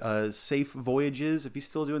safe voyages if he's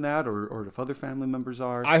still doing that, or if other family members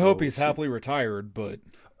are. I hope he's happily retired,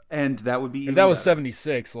 and that would be if that was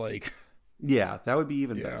 76, like that would be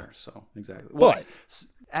even better. So exactly. Well, but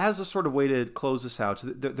as a sort of way to close this out,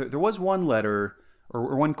 there was one letter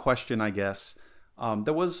or one question, I guess,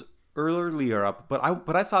 that was earlier up, but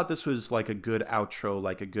I thought this was like a good outro,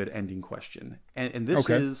 like a good ending question, and this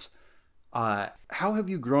is how have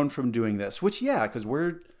you grown from doing this? Which because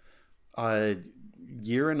we're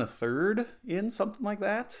year and a third in, something like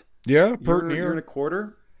that. Yeah, Year and a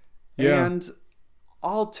quarter. Yeah. And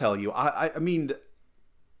I'll tell you, I mean,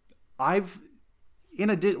 I've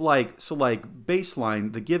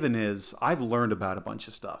baseline, the given is I've learned about a bunch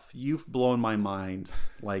of stuff. You've blown my mind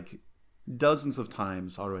like dozens of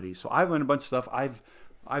times already. So I've learned a bunch of stuff. I've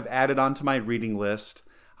added onto my reading list.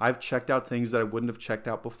 I've checked out things that I wouldn't have checked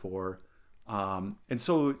out before. And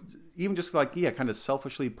so even just like, kind of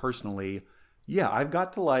selfishly, personally, I've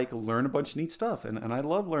got to like learn a bunch of neat stuff. And I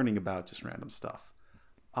love learning about just random stuff.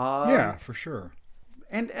 Yeah, for sure.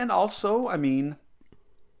 And also, I mean,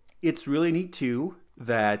 it's really neat too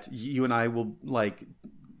that you and I will like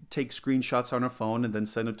take screenshots on our phone and then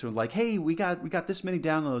send it to him like, hey, we got this many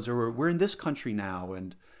downloads, or we're in this country now.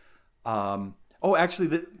 And actually,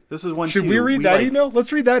 this is one. Should we read that email?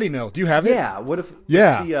 Let's read that email. Do you have it? Yeah. What if?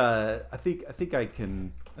 Yeah. Let's see, I think I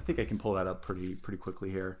can pull that up pretty quickly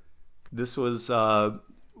here. This was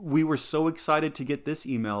we were so excited to get this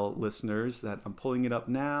email, listeners, that I'm pulling it up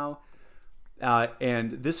now.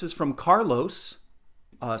 And this is from Carlos.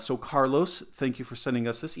 So Carlos, thank you for sending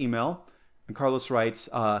us this email. And Carlos writes,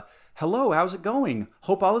 hello, how's it going?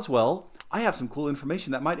 Hope all is well. I have some cool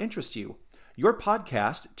information that might interest you. Your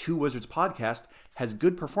podcast, Two Wizards Podcast, has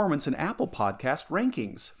good performance in Apple Podcast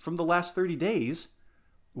rankings from the last 30 days.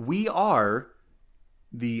 We are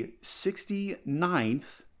the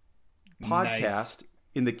 69th podcast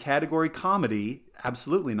in the category comedy,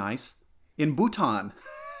 absolutely nice, in Bhutan.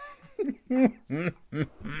 We're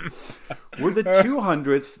the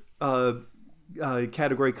 200th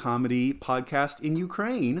category comedy podcast in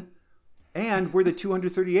Ukraine, and we're the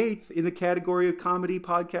 238th in the category of comedy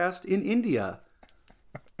podcast in India.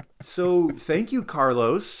 So thank you,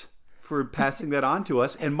 Carlos, for passing that on to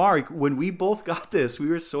us. And Mark, when we both got this, we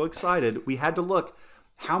were so excited. We had to look,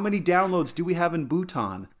 how many downloads do we have in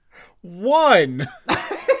Bhutan? 1.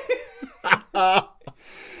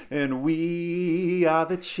 And we are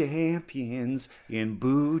the champions in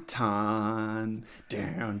Bhutan.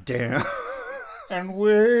 Down, down. And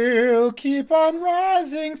we'll keep on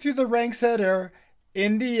rising through the ranks at our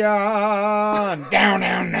India. Down, down,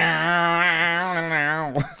 down,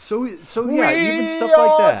 down. So even stuff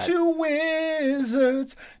like that. We are 2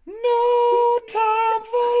 wizards, no time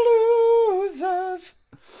for losers.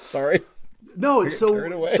 Sorry. No,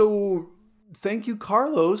 so thank you,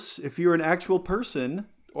 Carlos, if you're an actual person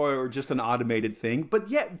or just an automated thing.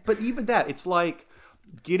 But even that, it's like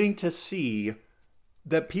getting to see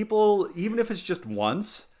that people, even if it's just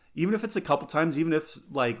once, even if it's a couple times, even if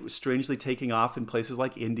like strangely taking off in places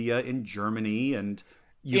like India and Germany and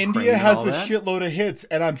Ukraine, India has and a all that. Shitload of hits,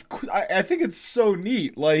 and I think it's so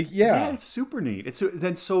neat. Like, yeah, it's super neat.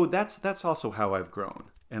 So that's also how I've grown.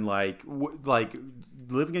 And like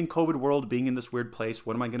living in COVID world, being in this weird place,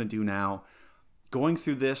 what am I going to do now? Going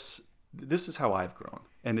through this is how I've grown,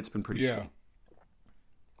 and it's been pretty sweet.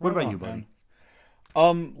 What about you, buddy?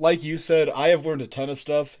 Like you said, I have learned a ton of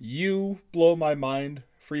stuff. You blow my mind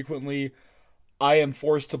frequently. I am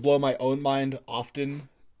forced to blow my own mind often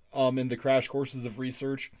in the crash courses of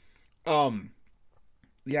research.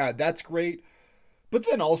 Yeah, that's great. But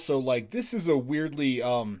then also, like, this is a weirdly,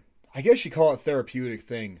 I guess you call it therapeutic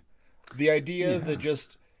thing. The idea that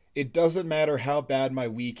just, it doesn't matter how bad my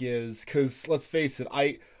week is, because let's face it,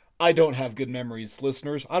 I don't have good memories,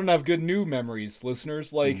 listeners. I don't have good new memories,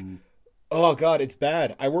 listeners. Like, oh God, it's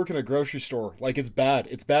bad. I work in a grocery store. Like, it's bad.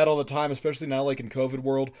 It's bad all the time, especially now, like in COVID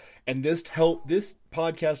world. And this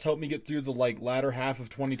podcast helped me get through the like latter half of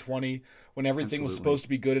 2020 when everything was supposed to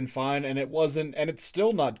be good and fine, and it wasn't, and it's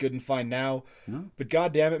still not good and fine now. No. But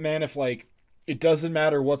God damn it, man, if like it doesn't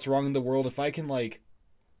matter what's wrong in the world, if I can like,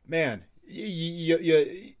 man, you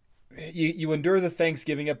endure the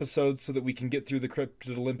Thanksgiving episodes so that we can get through the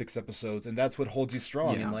Cryptid Olympics episodes, and that's what holds you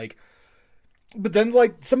strong. And like, but then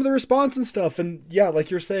like some of the response and stuff, and yeah, like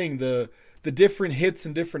you're saying, the different hits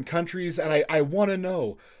in different countries, and I want to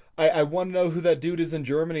know. I want to know who that dude is in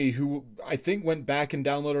Germany who I think went back and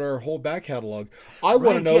downloaded our whole back catalog. I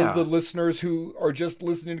want to know the listeners who are just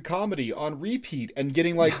listening to comedy on repeat and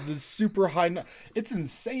getting like the super high. It's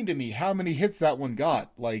insane to me how many hits that one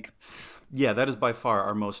got. Like, yeah, that is by far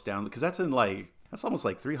our most download, because that's almost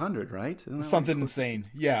like 300, right? Something insane.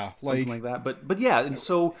 Yeah, something like that. But yeah, and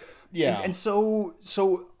so and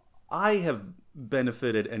so I have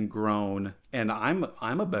benefited and grown, and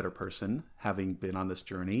I'm a better person having been on this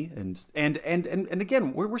journey, and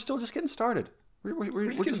again, we're still just getting started. We're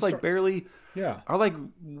just like barely, our like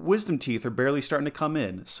wisdom teeth are barely starting to come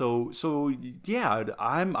in. So yeah,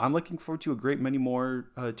 I'm looking forward to a great many more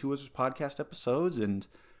Two Wizards podcast episodes, and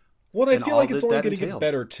I feel like it's only going to get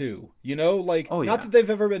better too. You know, like not that they've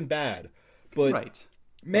ever been bad, But Right.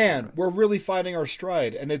 man, we're really finding our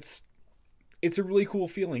stride, and it's a really cool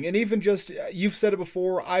feeling. And even just, you've said it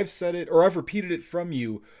before, I've said it, or I've repeated it from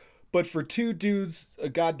you, but for two dudes a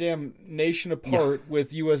goddamn nation apart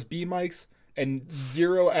with USB mics and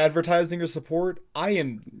zero advertising or support, I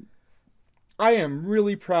am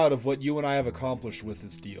really proud of what you and I have accomplished with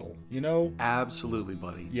this deal, you know? Absolutely,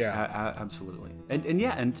 buddy. Yeah. Absolutely.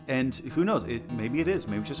 And who knows? Maybe it is.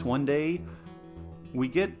 Maybe just one day we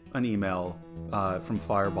get an email from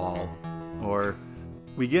Fireball, or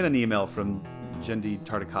we get an email from Jendi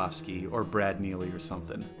Tartakovsky or Brad Neely or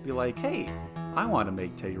something. Be like, hey, I want to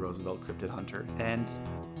make Teddy Roosevelt Cryptid Hunter. And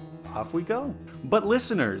off we go. But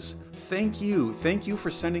listeners, thank you. Thank you for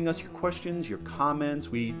sending us your questions, your comments.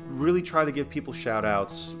 We really try to give people shout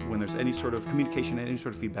outs when there's any sort of communication, any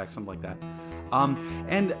sort of feedback, something like that.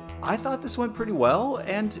 And I thought this went pretty well,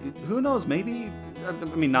 and who knows, maybe, I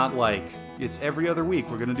mean, not like it's every other week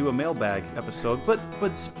we're going to do a mailbag episode, but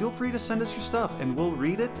feel free to send us your stuff, and we'll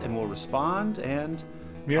read it, and we'll respond, and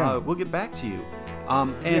we'll get back to you.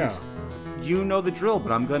 You know the drill,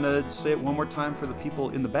 but I'm going to say it one more time for the people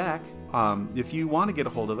in the back. If you want to get a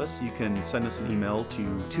hold of us, you can send us an email to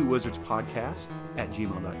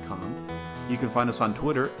twowizardspodcast@gmail.com. You can find us on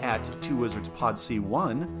Twitter at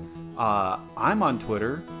twowizardspodc1. I'm on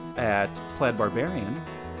Twitter at PlaidBarbarian.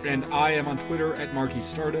 And I am on Twitter at Marky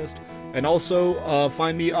Stardust. And also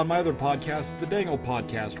find me on my other podcast, The Dangle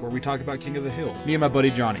Podcast, where we talk about King of the Hill. Me and my buddy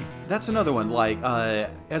Johnny. That's another one. Like,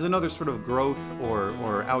 as another sort of growth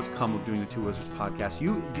or outcome of doing the Two Wizards podcast,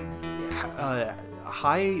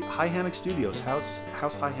 High Hammock Studios, House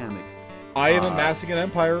High Hammock. I am amassing an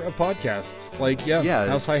empire of podcasts.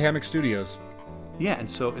 House High Hammock Studios. Yeah, and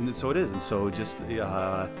so it is. And so just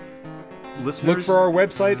listeners, look for our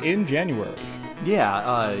website in January.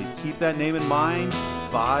 Yeah, keep that name in mind.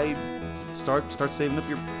 Start saving up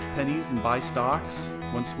your pennies and buy stocks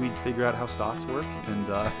once we figure out how stocks work, and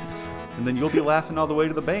then you'll be laughing all the way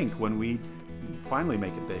to the bank when we finally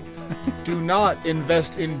make it big. Do not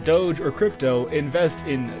invest in Doge or crypto. Invest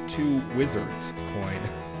in Two Wizards coin.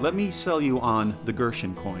 Let me sell you on the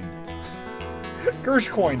Gershon coin.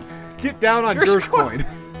 Gershcoin. Get down on Gershcoin.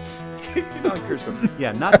 Not Gershcoin.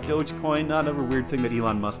 Yeah, not Dogecoin, not every weird thing that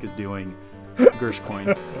Elon Musk is doing.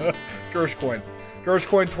 Gershcoin. Gershcoin.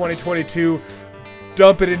 Gershcoin 2022.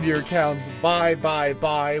 Dump it into your accounts. Buy.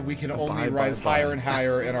 We can only rise higher and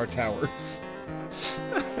higher in our towers.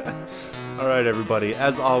 All right, everybody.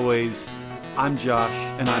 As always, I'm Josh,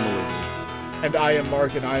 and I'm a wizard. And I am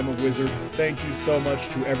Mark, and I am a wizard. Thank you so much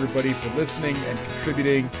to everybody for listening and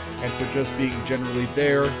contributing, and for just being generally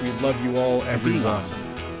there. We love you all, everyone. Being awesome.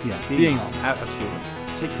 Yeah, being awesome. Absolutely.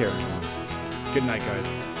 Take care, everyone. Good night,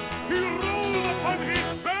 guys. He rolled upon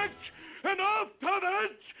his back, and after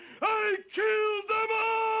that, I killed them all!